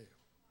the veil.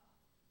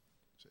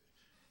 See?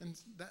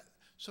 And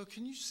so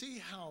can you see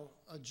how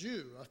a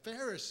Jew, a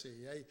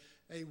Pharisee,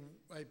 a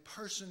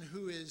person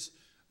who is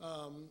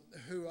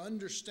who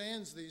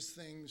understands these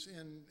things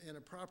in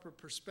a proper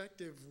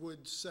perspective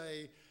would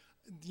say,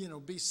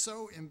 be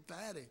so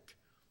emphatic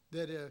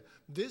that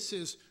this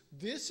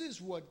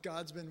is what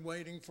God's been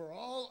waiting for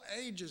all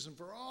ages and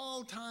for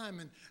all time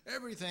and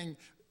everything.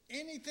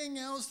 Anything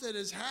else that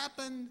has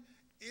happened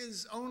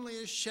is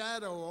only a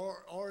shadow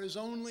or is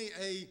only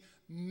a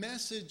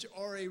message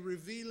or a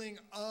revealing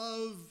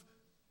of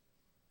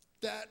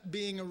that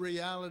being a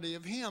reality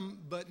of him,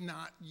 but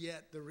not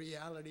yet the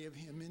reality of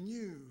him in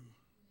you.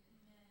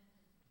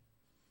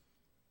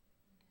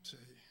 See?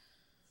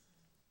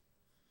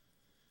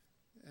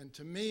 And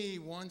to me,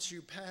 once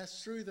you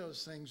pass through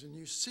those things and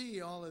you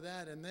see all of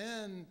that, and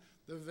then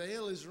the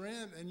veil is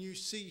rent and you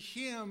see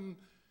him,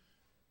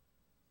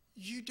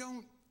 you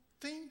don't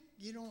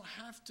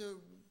have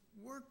to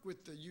work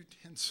with the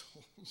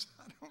utensils.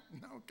 I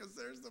don't know, because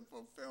there's the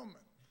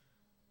fulfillment.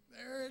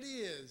 There it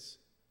is.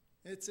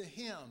 It's a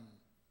him.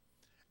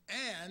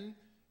 And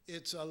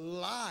it's a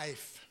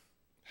life.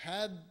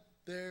 Had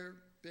there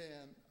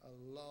been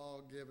a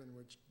law given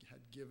which had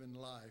given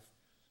life,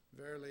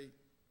 verily.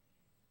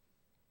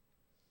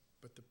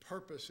 But the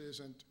purpose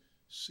isn't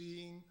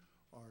seeing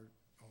or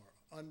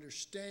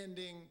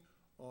understanding,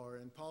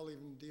 and Paul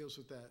even deals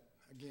with that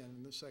again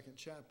in the second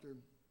chapter,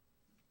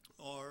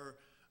 or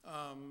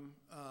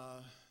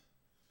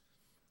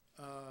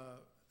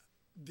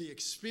the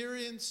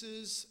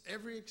experiences.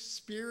 Every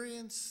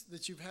experience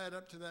that you've had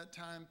up to that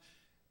time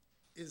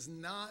is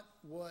not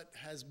what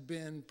has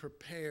been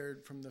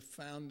prepared from the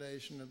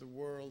foundation of the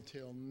world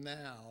till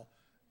now.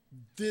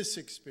 This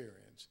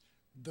experience,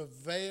 the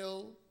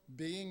veil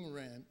being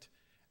rent,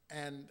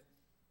 and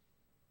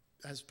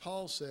as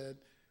Paul said,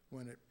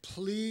 when it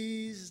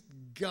pleased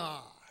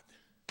God.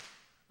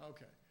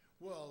 Okay,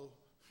 well,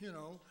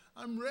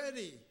 I'm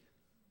ready.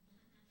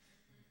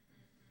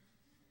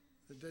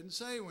 It didn't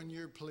say when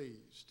you're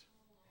pleased,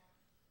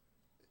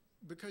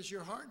 because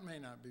your heart may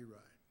not be right.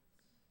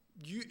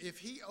 If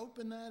he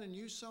opened that and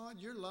you saw it,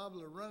 you're liable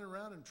to run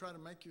around and try to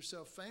make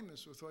yourself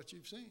famous with what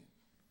you've seen.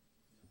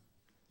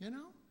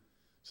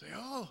 Say,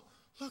 oh,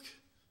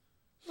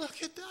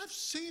 look at that, I've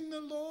seen the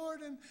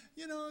Lord, and,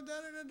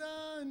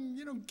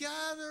 and,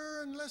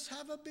 gather, and let's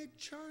have a big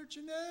church,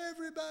 and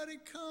everybody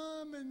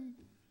come, and...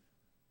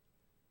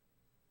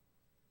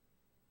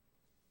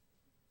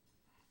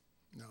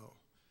 No.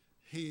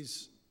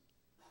 He's,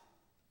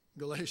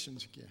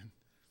 Galatians again,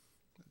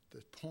 at the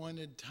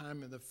appointed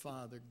time of the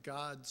Father,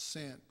 God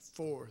sent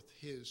forth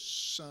his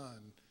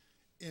Son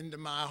into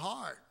my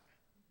heart,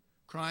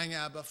 crying,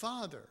 Abba,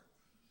 Father.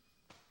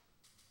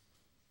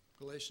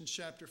 Galatians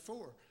chapter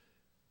 4.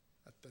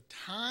 At the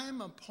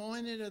time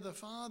appointed of the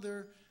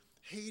Father,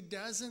 he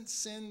doesn't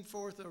send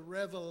forth a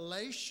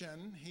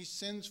revelation. He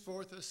sends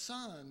forth a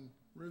Son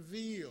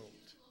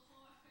revealed.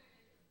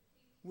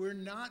 We're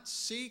not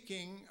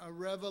seeking a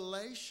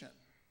revelation.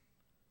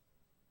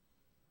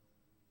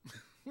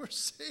 We're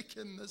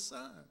seeking the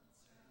Son.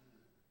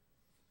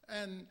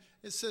 And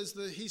it says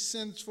that he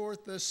sends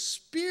forth the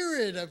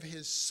Spirit of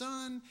his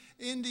Son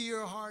into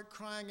your heart,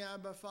 crying,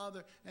 Abba,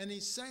 Father. And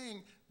he's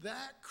saying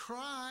that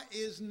cry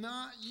is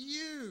not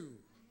you.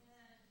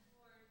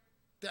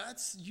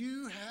 That's,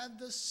 you have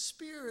the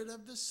Spirit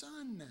of the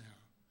Son now.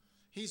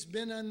 He's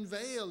been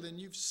unveiled, and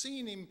you've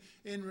seen him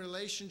in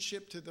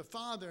relationship to the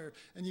Father,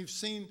 and you've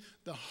seen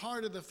the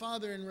heart of the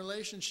Father in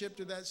relationship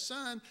to that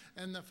Son,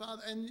 and the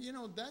Father. And,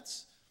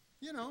 that's,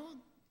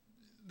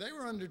 they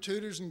were under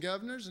tutors and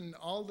governors and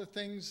all the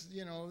things,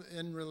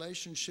 in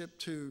relationship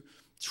to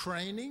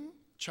training,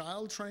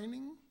 child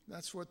training.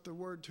 That's what the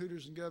word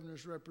tutors and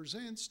governors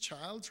represents,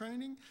 child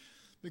training,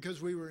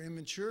 because we were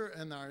immature,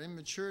 and our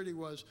immaturity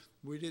was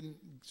we didn't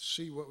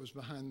see what was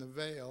behind the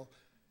veil,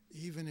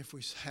 even if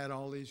we had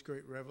all these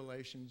great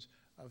revelations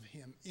of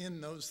him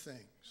in those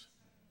things.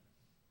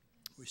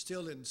 We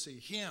still didn't see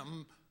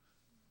him,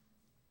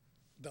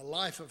 the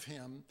life of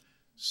him,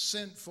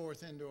 sent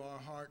forth into our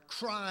heart,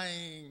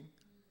 crying,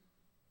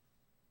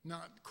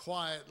 not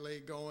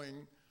quietly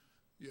going,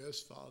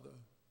 yes, Father,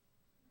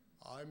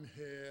 I'm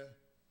here.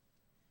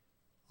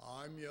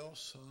 I'm your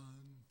son.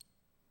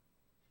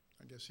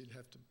 I guess he'd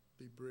have to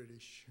be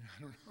British.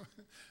 I don't know.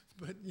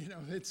 But,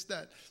 it's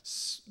that.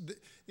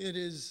 It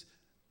is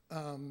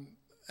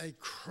a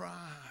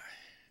cry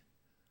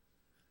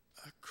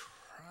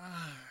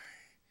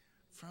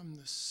from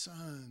the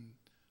Son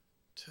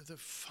to the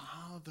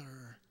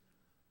Father,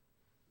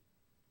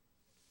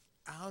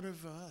 out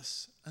of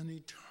us, an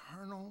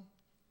eternal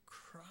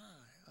cry,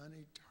 an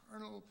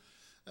eternal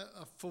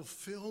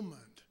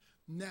fulfillment.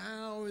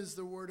 Now is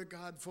the word of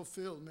God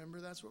fulfilled. Remember,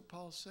 that's what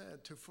Paul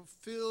said, to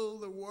fulfill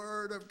the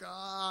word of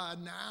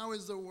God. Now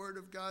is the word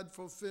of God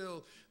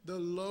fulfilled. The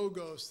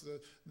logos,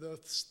 the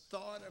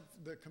thought of,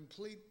 the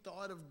complete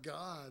thought of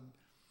God,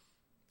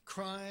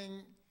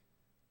 crying,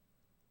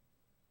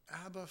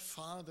 Abba,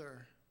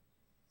 Father.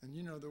 And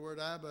the word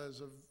Abba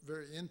is a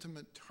very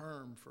intimate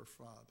term for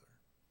Father.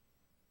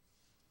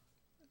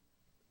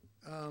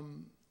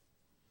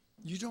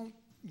 You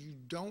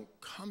don't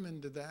come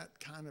into that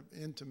kind of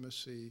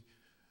intimacy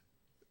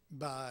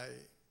by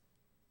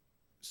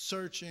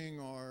searching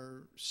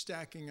or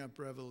stacking up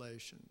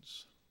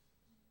revelations.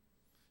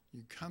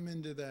 You come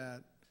into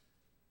that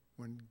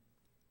when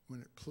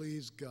it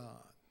pleased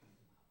God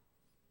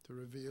to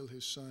reveal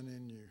his Son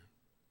in you.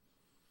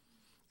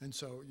 And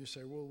so you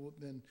say, well,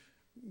 then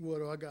what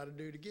do I got to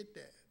do to get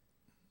that?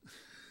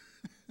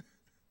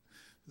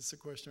 It's the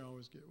question I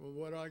always get. Well,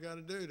 what do I got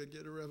to do to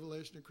get a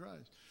revelation of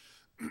Christ?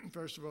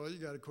 First of all, you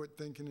got to quit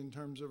thinking in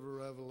terms of a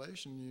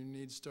revelation. You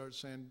need to start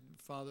saying,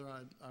 Father,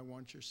 I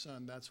want your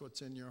Son. That's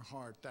what's in your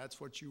heart. That's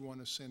what you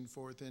want to send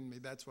forth in me.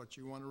 That's what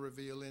you want to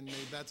reveal in me.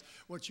 That's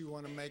what you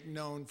want to make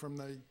known from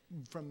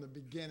the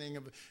beginning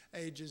of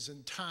ages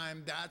and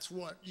time. That's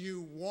what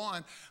you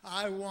want.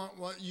 I want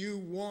what you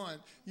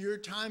want. Your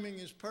timing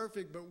is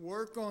perfect, but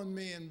work on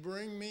me and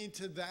bring me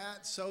to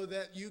that so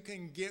that you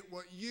can get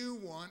what you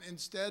want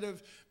instead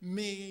of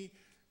me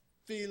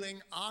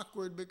feeling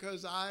awkward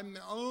because I'm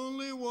the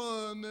only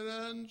one that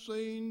hasn't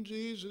seen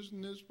Jesus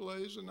in this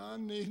place and I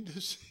need to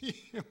see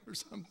him or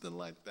something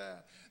like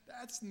that.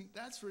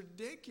 That's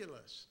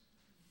ridiculous.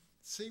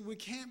 See, we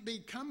can't be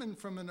coming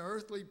from an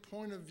earthly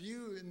point of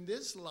view in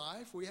this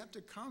life. We have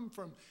to come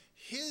from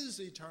his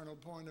eternal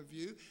point of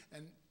view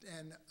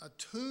and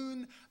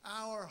attune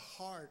our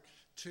heart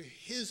to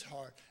his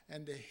heart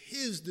and to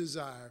his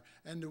desire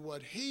and to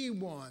what he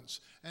wants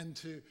and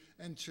to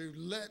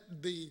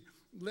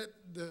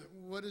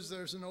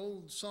there's an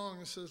old song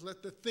that says,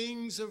 let the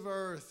things of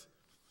earth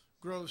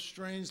grow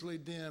strangely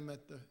dim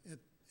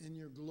in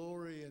your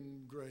glory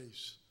and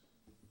grace.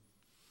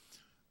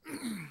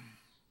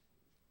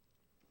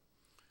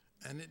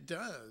 And it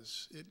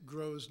does. It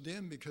grows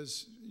dim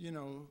because,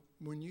 the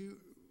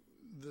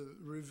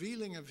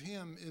revealing of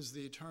him is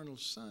the eternal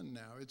Son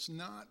now. It's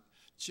not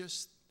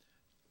just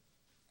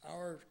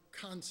our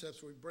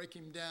concepts. We break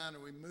him down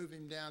and we move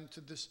him down to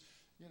this,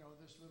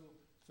 this little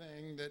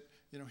thing that,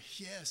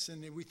 yes,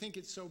 and we think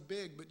it's so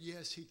big, but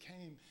yes, he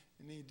came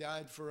and he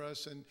died for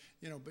us. And,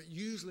 but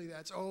usually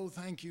that's, oh,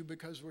 thank you,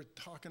 because we're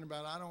talking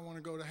about, I don't want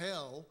to go to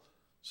hell.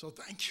 So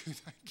thank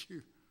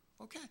you.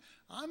 Okay,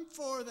 I'm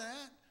for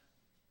that.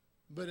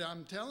 But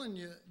I'm telling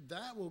you,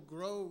 that will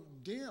grow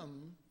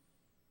dim.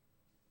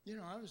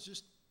 I was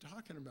just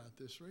talking about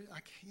this. I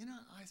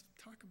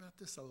talk about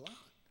this a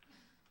lot.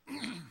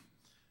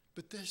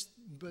 But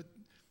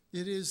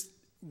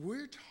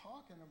we're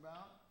talking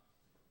about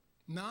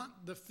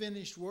not the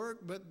finished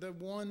work, but the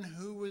one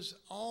who was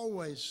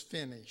always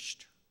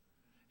finished.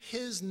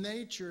 His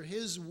nature,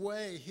 his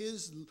way,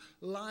 his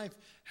life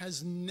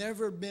has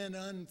never been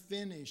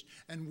unfinished.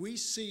 And we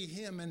see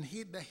him and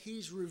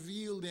he's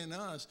revealed in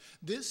us.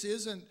 This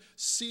isn't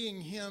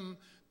seeing him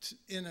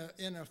in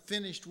a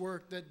finished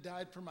work that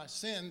died for my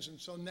sins,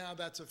 and so now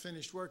that's a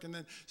finished work, and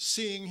then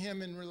seeing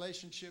him in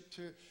relationship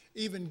to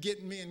even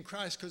getting me in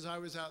Christ because I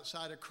was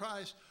outside of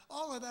Christ.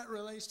 All of that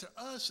relates to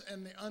us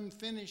and the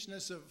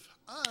unfinishedness of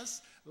us.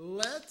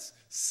 Let's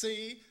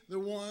see the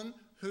one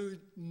who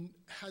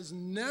has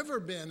never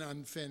been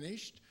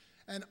unfinished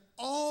and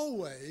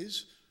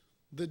always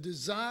the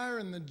desire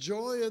and the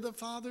joy of the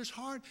Father's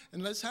heart,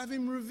 and let's have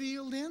him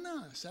revealed in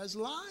us as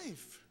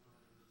life,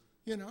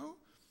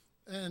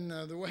 And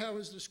the way I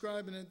was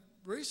describing it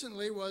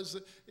recently was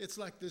that it's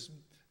like this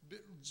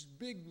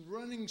big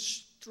running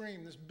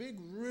stream, this big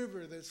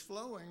river that's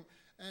flowing,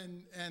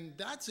 and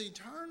that's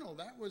eternal.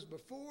 That was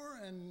before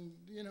and,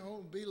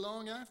 be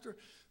long after.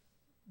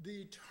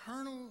 The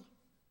eternal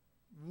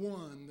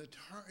one,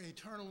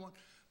 eternal one,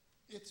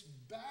 it's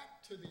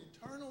back to the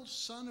eternal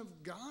Son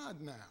of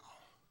God now.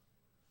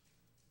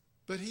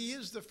 But he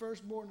is the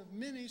firstborn of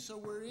many, so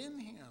we're in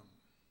him.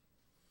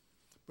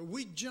 But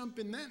we jump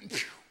in that and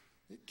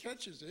it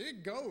catches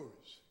it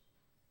goes,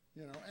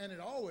 and it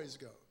always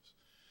goes.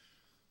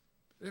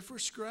 If we're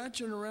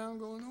scratching around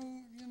going,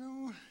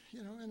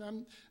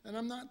 and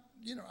I'm not,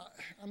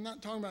 I'm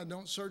not talking about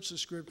don't search the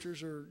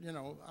scriptures or,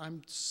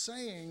 I'm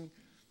saying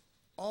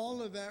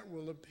all of that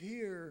will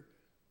appear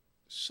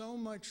so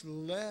much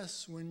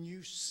less when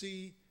you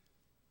see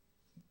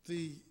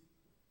the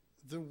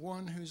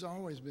one who's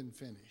always been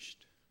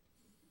finished,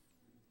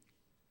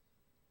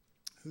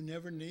 who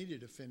never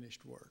needed a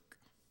finished work.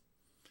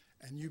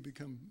 And you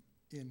become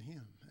in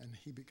him, and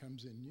he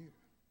becomes in you.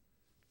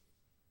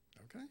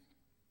 Okay?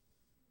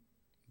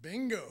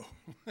 Bingo.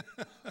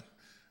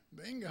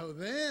 Bingo.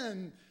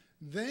 Then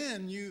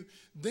you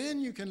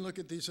can look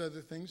at these other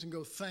things and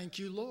go, thank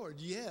you, Lord.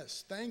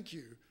 Yes, thank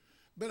you.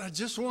 But I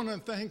just want to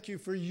thank you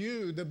for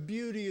you, the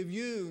beauty of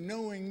you,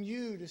 knowing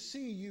you, to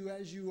see you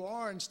as you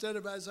are instead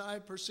of as I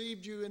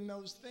perceived you in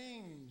those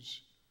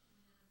things.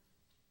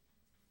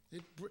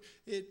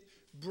 It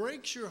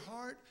breaks your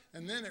heart,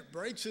 and then it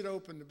breaks it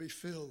open to be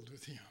filled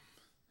with him.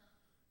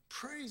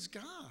 Praise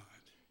God,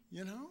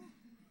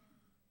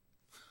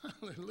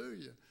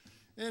 Hallelujah.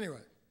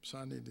 Anyway, so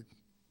I need to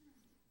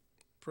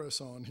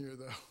press on here,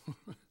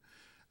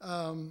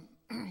 though.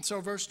 So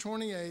verse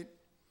 28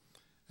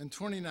 and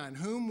 29,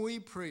 whom we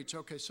preach.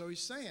 Okay, so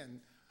he's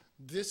saying,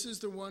 this is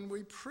the one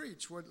we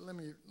preach. Let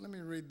me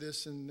read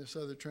this in this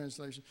other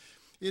translation.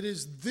 It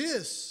is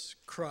this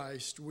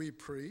Christ we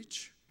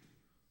preach,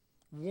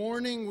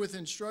 warning with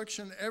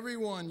instruction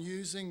everyone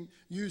using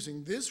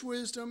this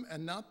wisdom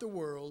and not the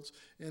world's,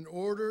 in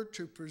order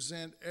to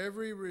present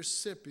every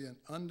recipient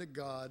unto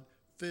God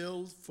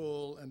filled,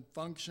 full, and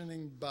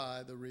functioning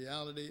by the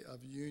reality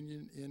of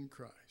union in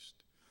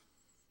Christ.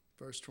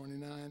 Verse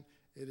 29,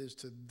 it is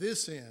to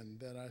this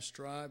end that I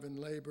strive and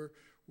labor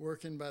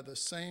working by the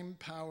same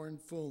power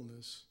and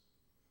fullness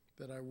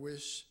that I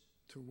wish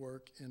to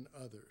work in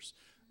others.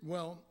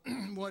 Well,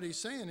 what he's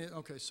saying is,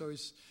 okay, so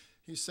he's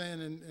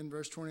saying in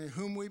verse 20,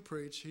 whom we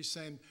preach, he's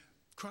saying,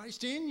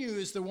 Christ in you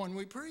is the one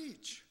we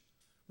preach.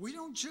 We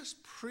don't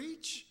just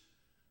preach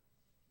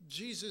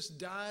Jesus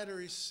died or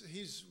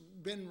he's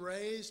been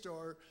raised,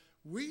 or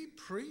we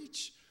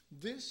preach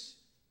this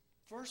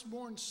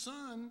firstborn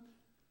son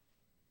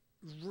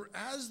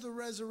as the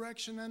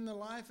resurrection and the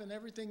life and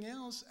everything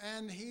else,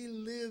 and he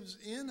lives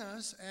in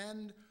us.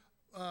 And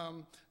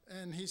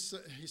he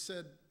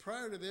said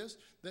prior to this,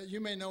 that you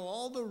may know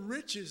all the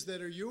riches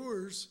that are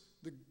yours,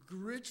 the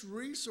rich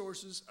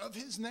resources of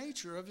his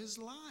nature, of his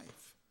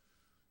life.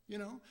 You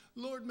know,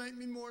 Lord, make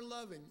me more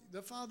loving.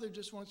 The Father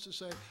just wants to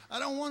say, I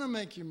don't want to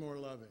make you more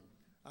loving.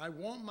 I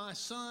want my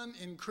son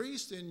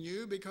increased in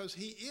you because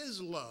he is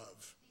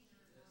love.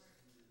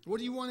 What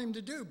do you want him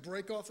to do?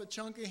 Break off a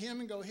chunk of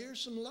him and go,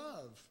 here's some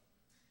love.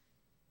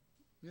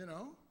 You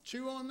know,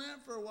 chew on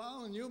that for a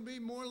while and you'll be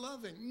more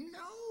loving.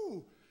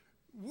 No,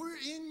 we're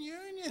in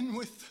union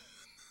with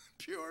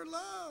pure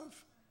love.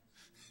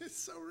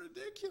 It's so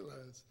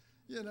ridiculous.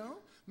 You know,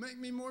 make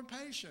me more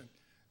patient.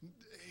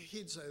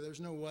 He'd say,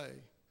 there's no way.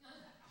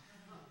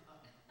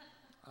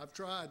 I've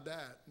tried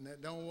that and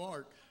that don't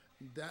work.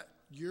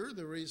 You're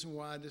the reason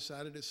why I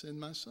decided to send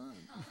my son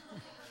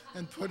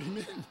and put him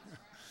in.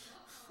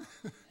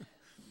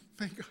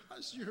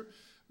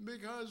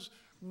 because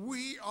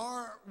we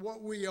are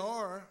what we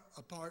are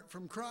apart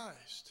from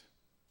Christ.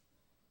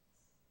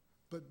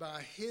 But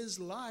by his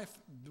life,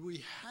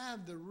 we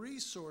have the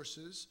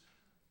resources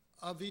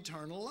of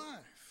eternal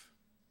life,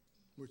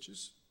 which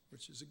is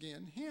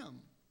again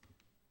him.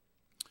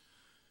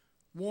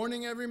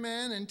 Warning every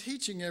man and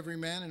teaching every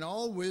man in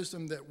all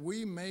wisdom, that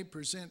we may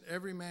present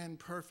every man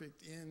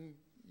perfect in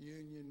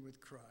union with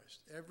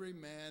Christ. Every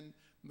man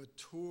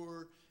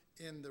mature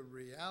in the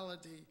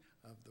reality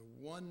of the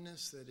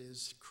oneness that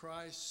is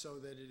Christ, so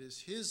that it is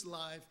his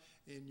life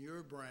in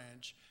your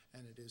branch,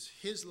 and it is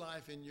his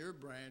life in your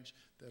branch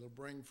that'll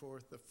bring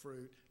forth the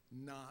fruit,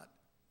 not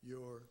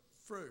your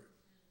fruit.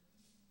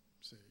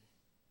 See,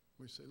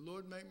 we say,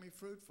 Lord, make me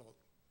fruitful.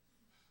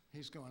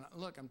 He's going,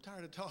 look, I'm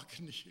tired of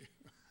talking to you.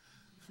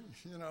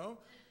 You know,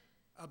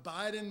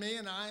 abide in me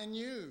and I in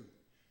you.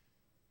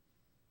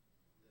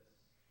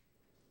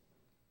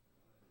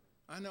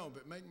 I know,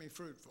 but make me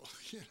fruitful,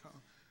 you know,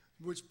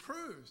 which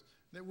proves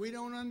that we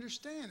don't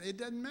understand. It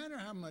doesn't matter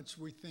how much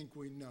we think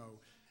we know.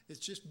 It's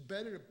just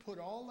better to put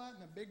all that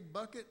in a big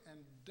bucket and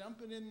dump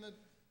it in the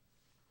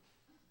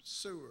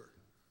sewer.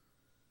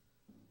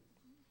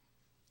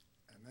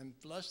 And then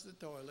flush the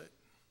toilet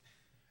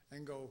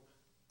and go,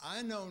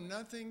 I know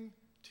nothing,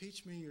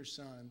 teach me your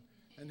son.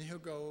 And he'll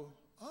go,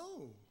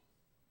 oh,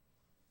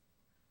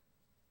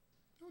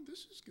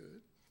 this is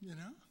good, you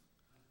know.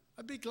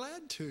 I'd be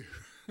glad to.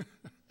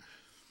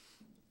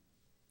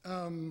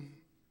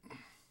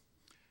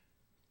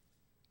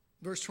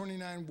 Verse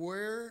 29,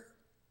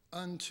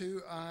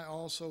 whereunto I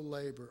also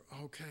labor.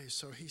 Okay,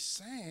 so he's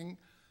saying,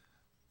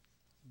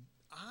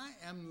 I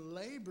am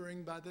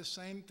laboring by the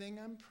same thing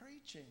I'm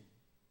preaching.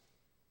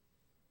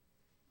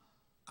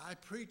 I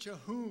preach a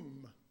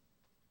whom.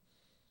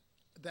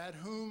 That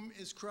whom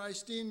is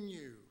Christ in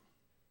you.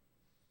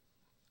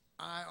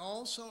 I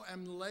also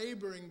am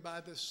laboring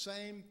by the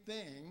same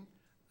thing.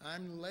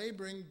 I'm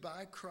laboring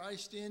by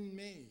Christ in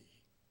me.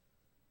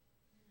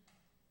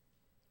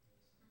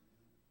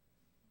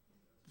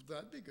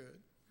 That'd be good.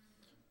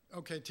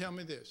 Okay, tell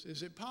me this.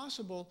 Is it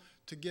possible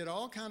to get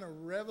all kind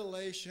of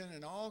revelation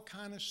and all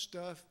kind of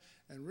stuff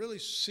and really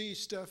see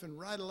stuff and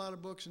write a lot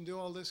of books and do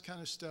all this kind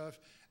of stuff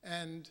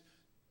and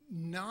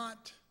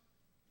not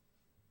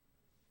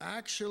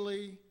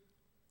actually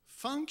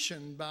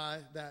function by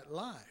that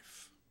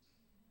life?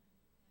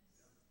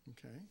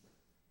 Okay.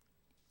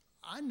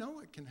 I know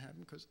it can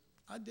happen because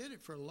I did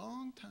it for a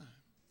long time.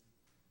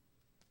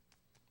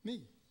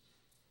 Me.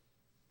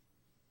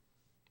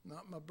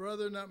 Not my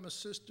brother, not my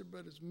sister,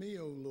 but it's me,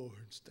 oh Lord,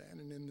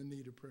 standing in the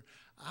need of prayer.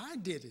 I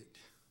did it.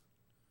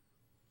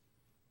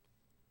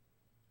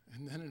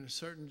 And then in a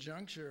certain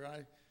juncture,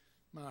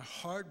 my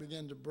heart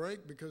began to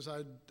break because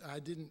I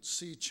didn't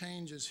see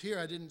changes here.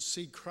 I didn't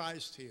see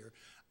Christ here.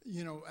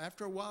 You know,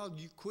 after a while,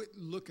 you quit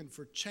looking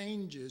for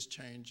changes.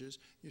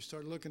 You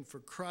start looking for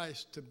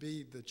Christ to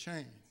be the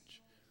change.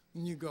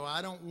 And you go,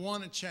 I don't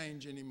want to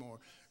change anymore.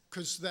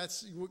 Because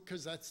that's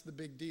the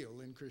big deal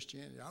in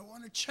Christianity. I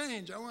want to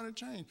change.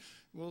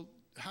 Well,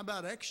 how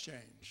about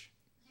exchange?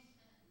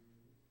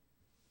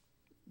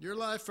 Your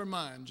life for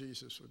mine,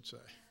 Jesus would say.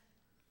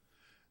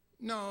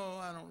 No,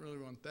 I don't really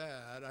want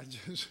that. I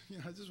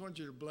just want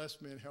you to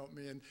bless me and help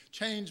me and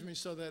change me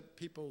so that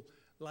people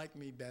like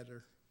me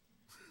better.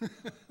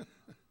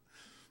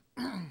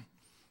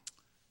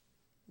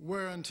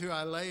 Whereunto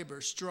I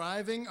labor,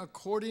 striving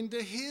according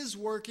to his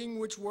working,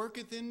 which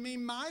worketh in me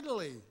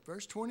mightily.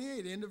 Verse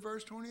 28, end of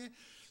verse 28.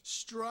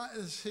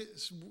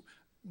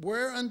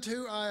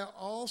 Whereunto I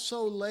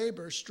also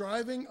labor,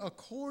 striving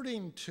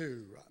according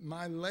to.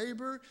 My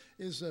labor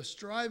is a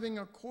striving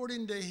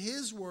according to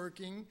his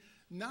working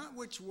not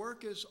which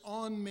worketh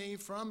on me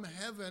from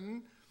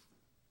heaven,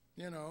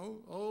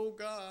 oh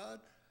God,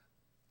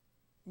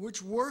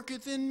 which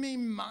worketh in me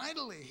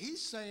mightily.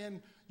 He's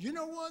saying, you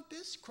know what?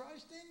 This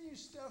Christ in you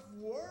stuff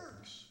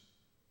works.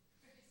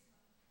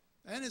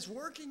 And it's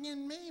working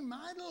in me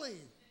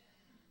mightily.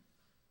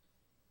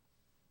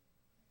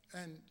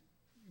 And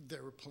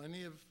there were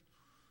plenty of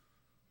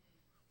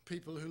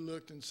people who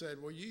looked and said,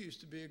 well, you used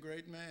to be a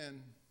great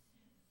man.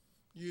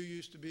 You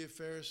used to be a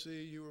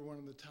Pharisee. You were one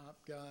of the top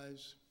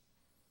guys.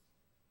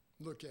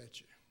 Look at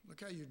you.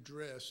 Look how you're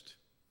dressed.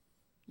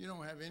 You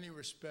don't have any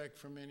respect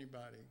from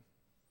anybody.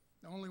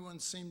 The only one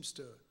seems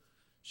to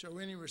show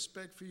any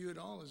respect for you at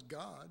all is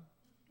God.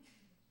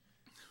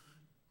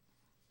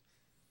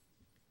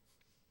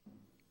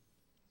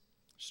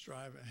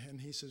 Strive,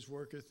 and he says,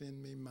 worketh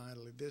in me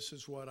mightily. This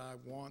is what I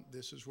want.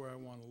 This is where I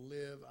want to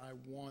live. I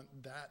want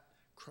that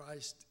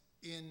Christ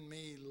in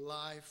me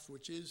life,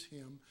 which is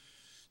him,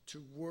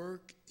 to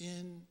work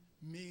in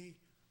me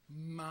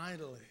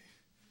mightily.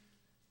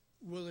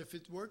 Well, if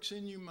it works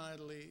in you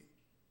mightily,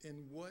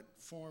 in what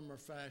form or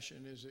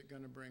fashion is it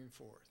going to bring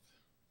forth?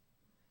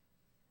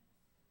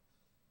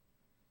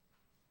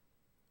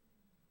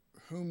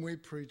 Whom we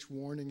preach,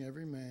 warning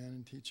every man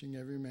and teaching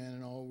every man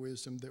in all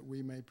wisdom, that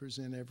we may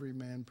present every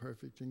man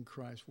perfect in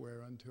Christ,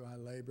 whereunto I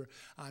labor.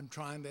 I'm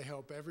trying to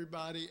help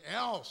everybody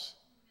else.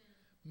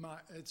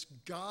 It's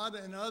God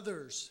and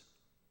others.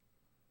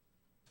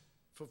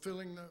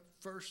 Fulfilling the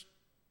first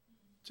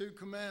two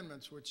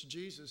commandments, which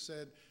Jesus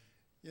said,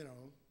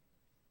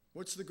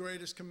 what's the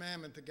greatest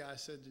commandment? The guy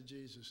said to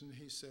Jesus, and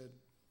he said,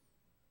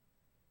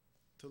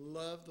 to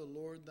love the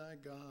Lord thy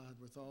God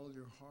with all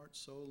your heart,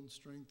 soul, and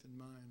strength and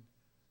mind.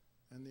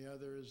 And the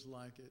other is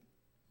like it.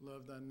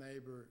 Love thy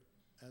neighbor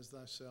as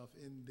thyself.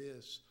 In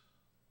this,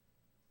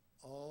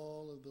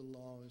 all of the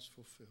law is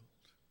fulfilled.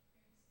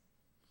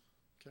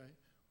 Okay?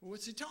 Well,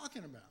 what's he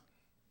talking about?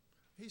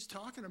 He's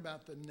talking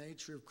about the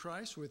nature of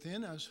Christ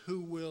within us, who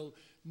will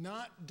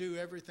not do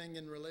everything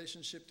in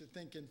relationship to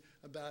thinking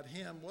about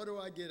him. What do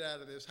I get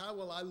out of this? How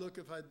will I look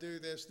if I do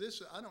this?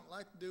 I don't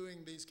like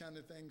doing these kind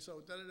of things.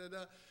 So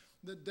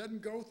that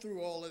doesn't go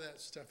through all of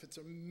that stuff. It's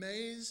a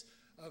maze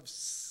of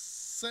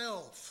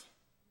self.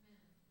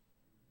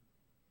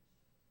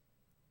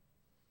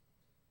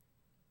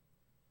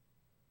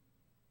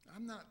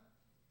 I'm not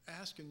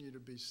asking you to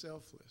be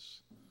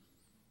selfless.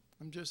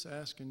 I'm just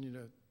asking you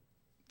to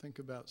think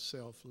about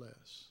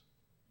selfless.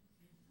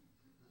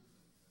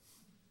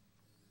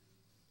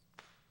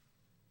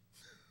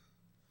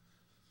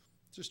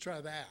 Just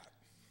try that.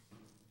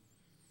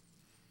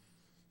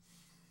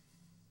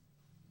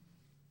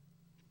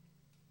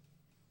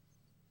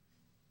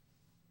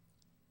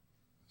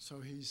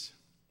 So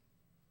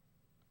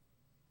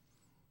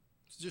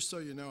just so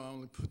you know, I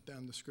only put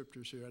down the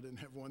scriptures here. I didn't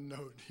have one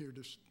note here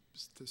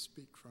to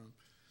speak from.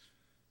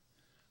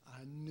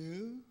 I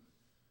knew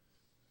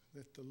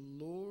that the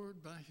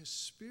Lord, by his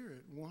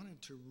Spirit,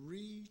 wanted to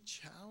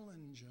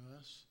re-challenge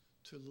us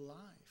to life.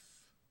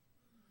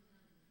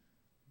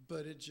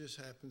 But it just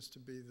happens to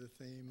be the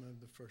theme of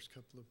the first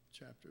couple of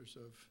chapters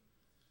of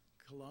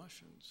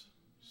Colossians.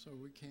 So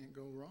we can't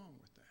go wrong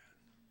with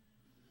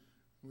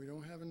that. We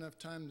don't have enough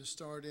time to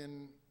start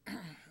in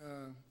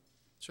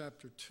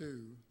chapter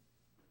 2.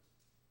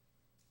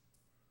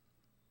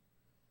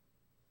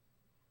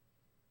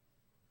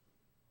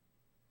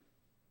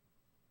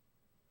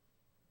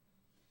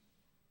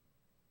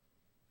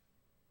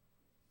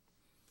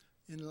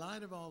 In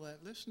light of all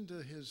that, listen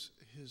to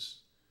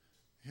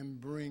him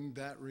bring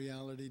that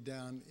reality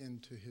down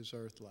into his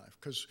earth life.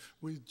 Because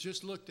we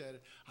just looked at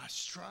it. I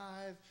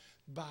strive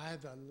by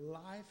the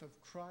life of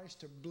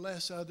Christ to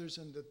bless others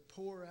and to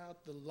pour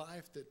out the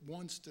life that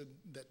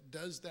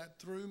does that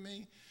through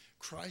me.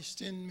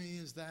 Christ in me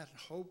is that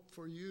hope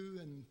for you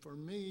and for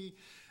me.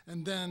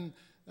 And then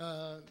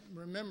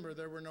remember,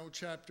 there were no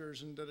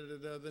chapters and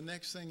The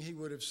next thing he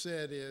would have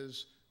said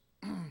is,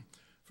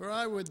 for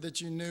I would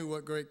that you knew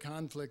what great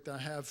conflict I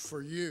have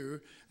for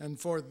you and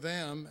for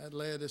them at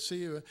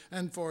Laodicea,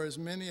 and for as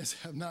many as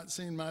have not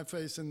seen my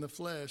face in the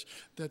flesh,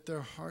 that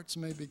their hearts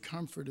may be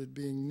comforted,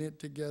 being knit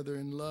together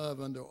in love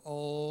unto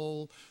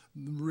all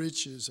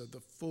riches of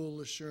the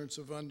full assurance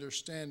of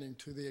understanding,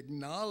 to the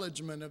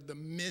acknowledgement of the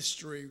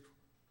mystery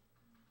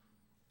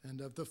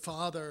and of the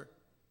Father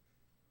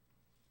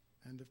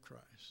and of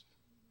Christ.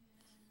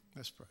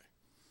 Let's pray.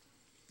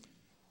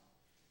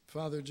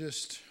 Father,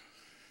 just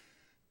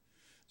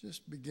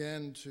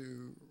begin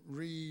to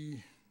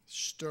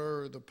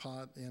re-stir the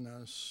pot in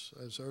us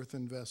as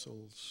earthen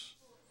vessels.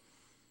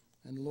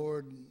 And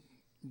Lord,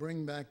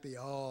 bring back the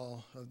awe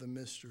of the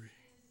mystery.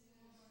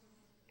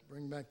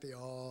 Bring back the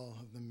awe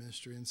of the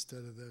mystery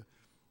instead of the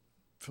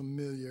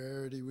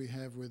familiarity we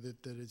have with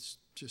it, that it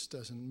just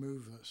doesn't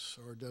move us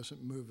or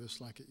doesn't move us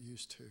like it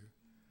used to.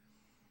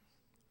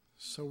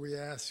 So we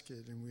ask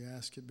it, and we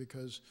ask it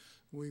because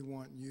we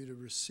want you to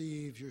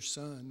receive your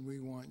Son. We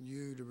want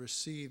you to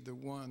receive the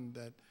one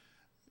that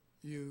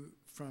you,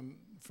 from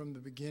the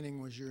beginning,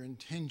 was your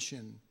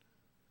intention.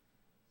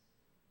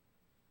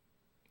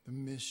 The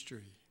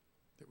mystery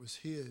that was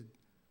hid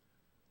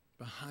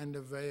behind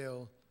a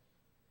veil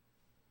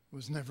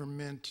was never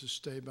meant to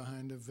stay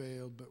behind a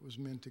veil, but was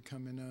meant to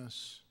come in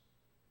us.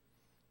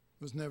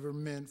 Was never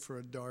meant for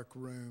a dark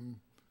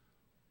room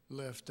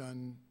left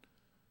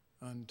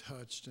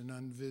untouched and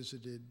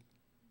unvisited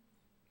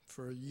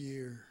for a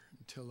year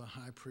until the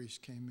high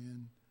priest came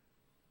in.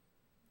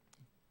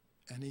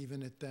 And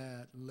even at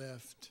that,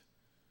 left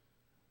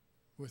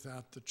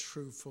without the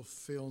true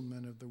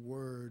fulfillment of the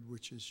word,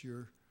 which is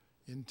your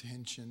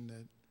intention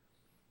that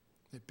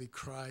it be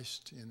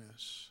Christ in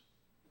us.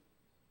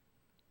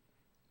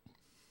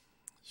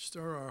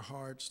 Stir our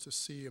hearts to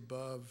see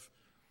above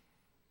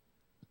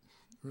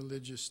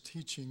religious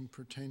teaching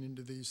pertaining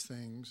to these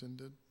things and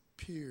to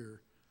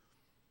peer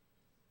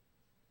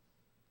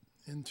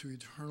into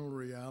eternal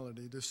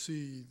reality, to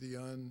see the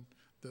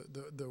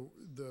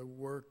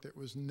work that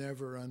was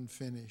never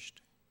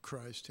unfinished,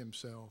 Christ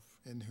himself,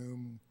 in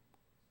whom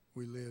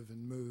we live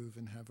and move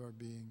and have our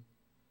being.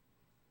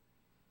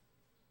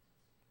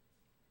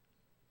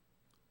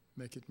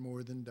 Make it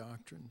more than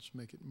doctrines.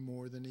 Make it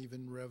more than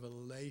even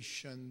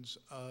revelations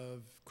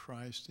of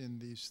Christ in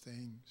these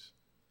things.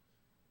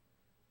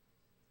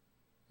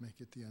 Make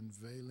it the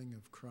unveiling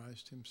of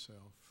Christ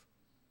himself.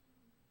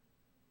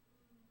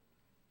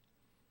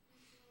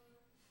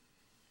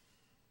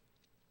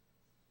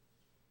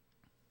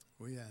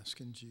 We ask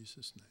in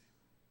Jesus' name.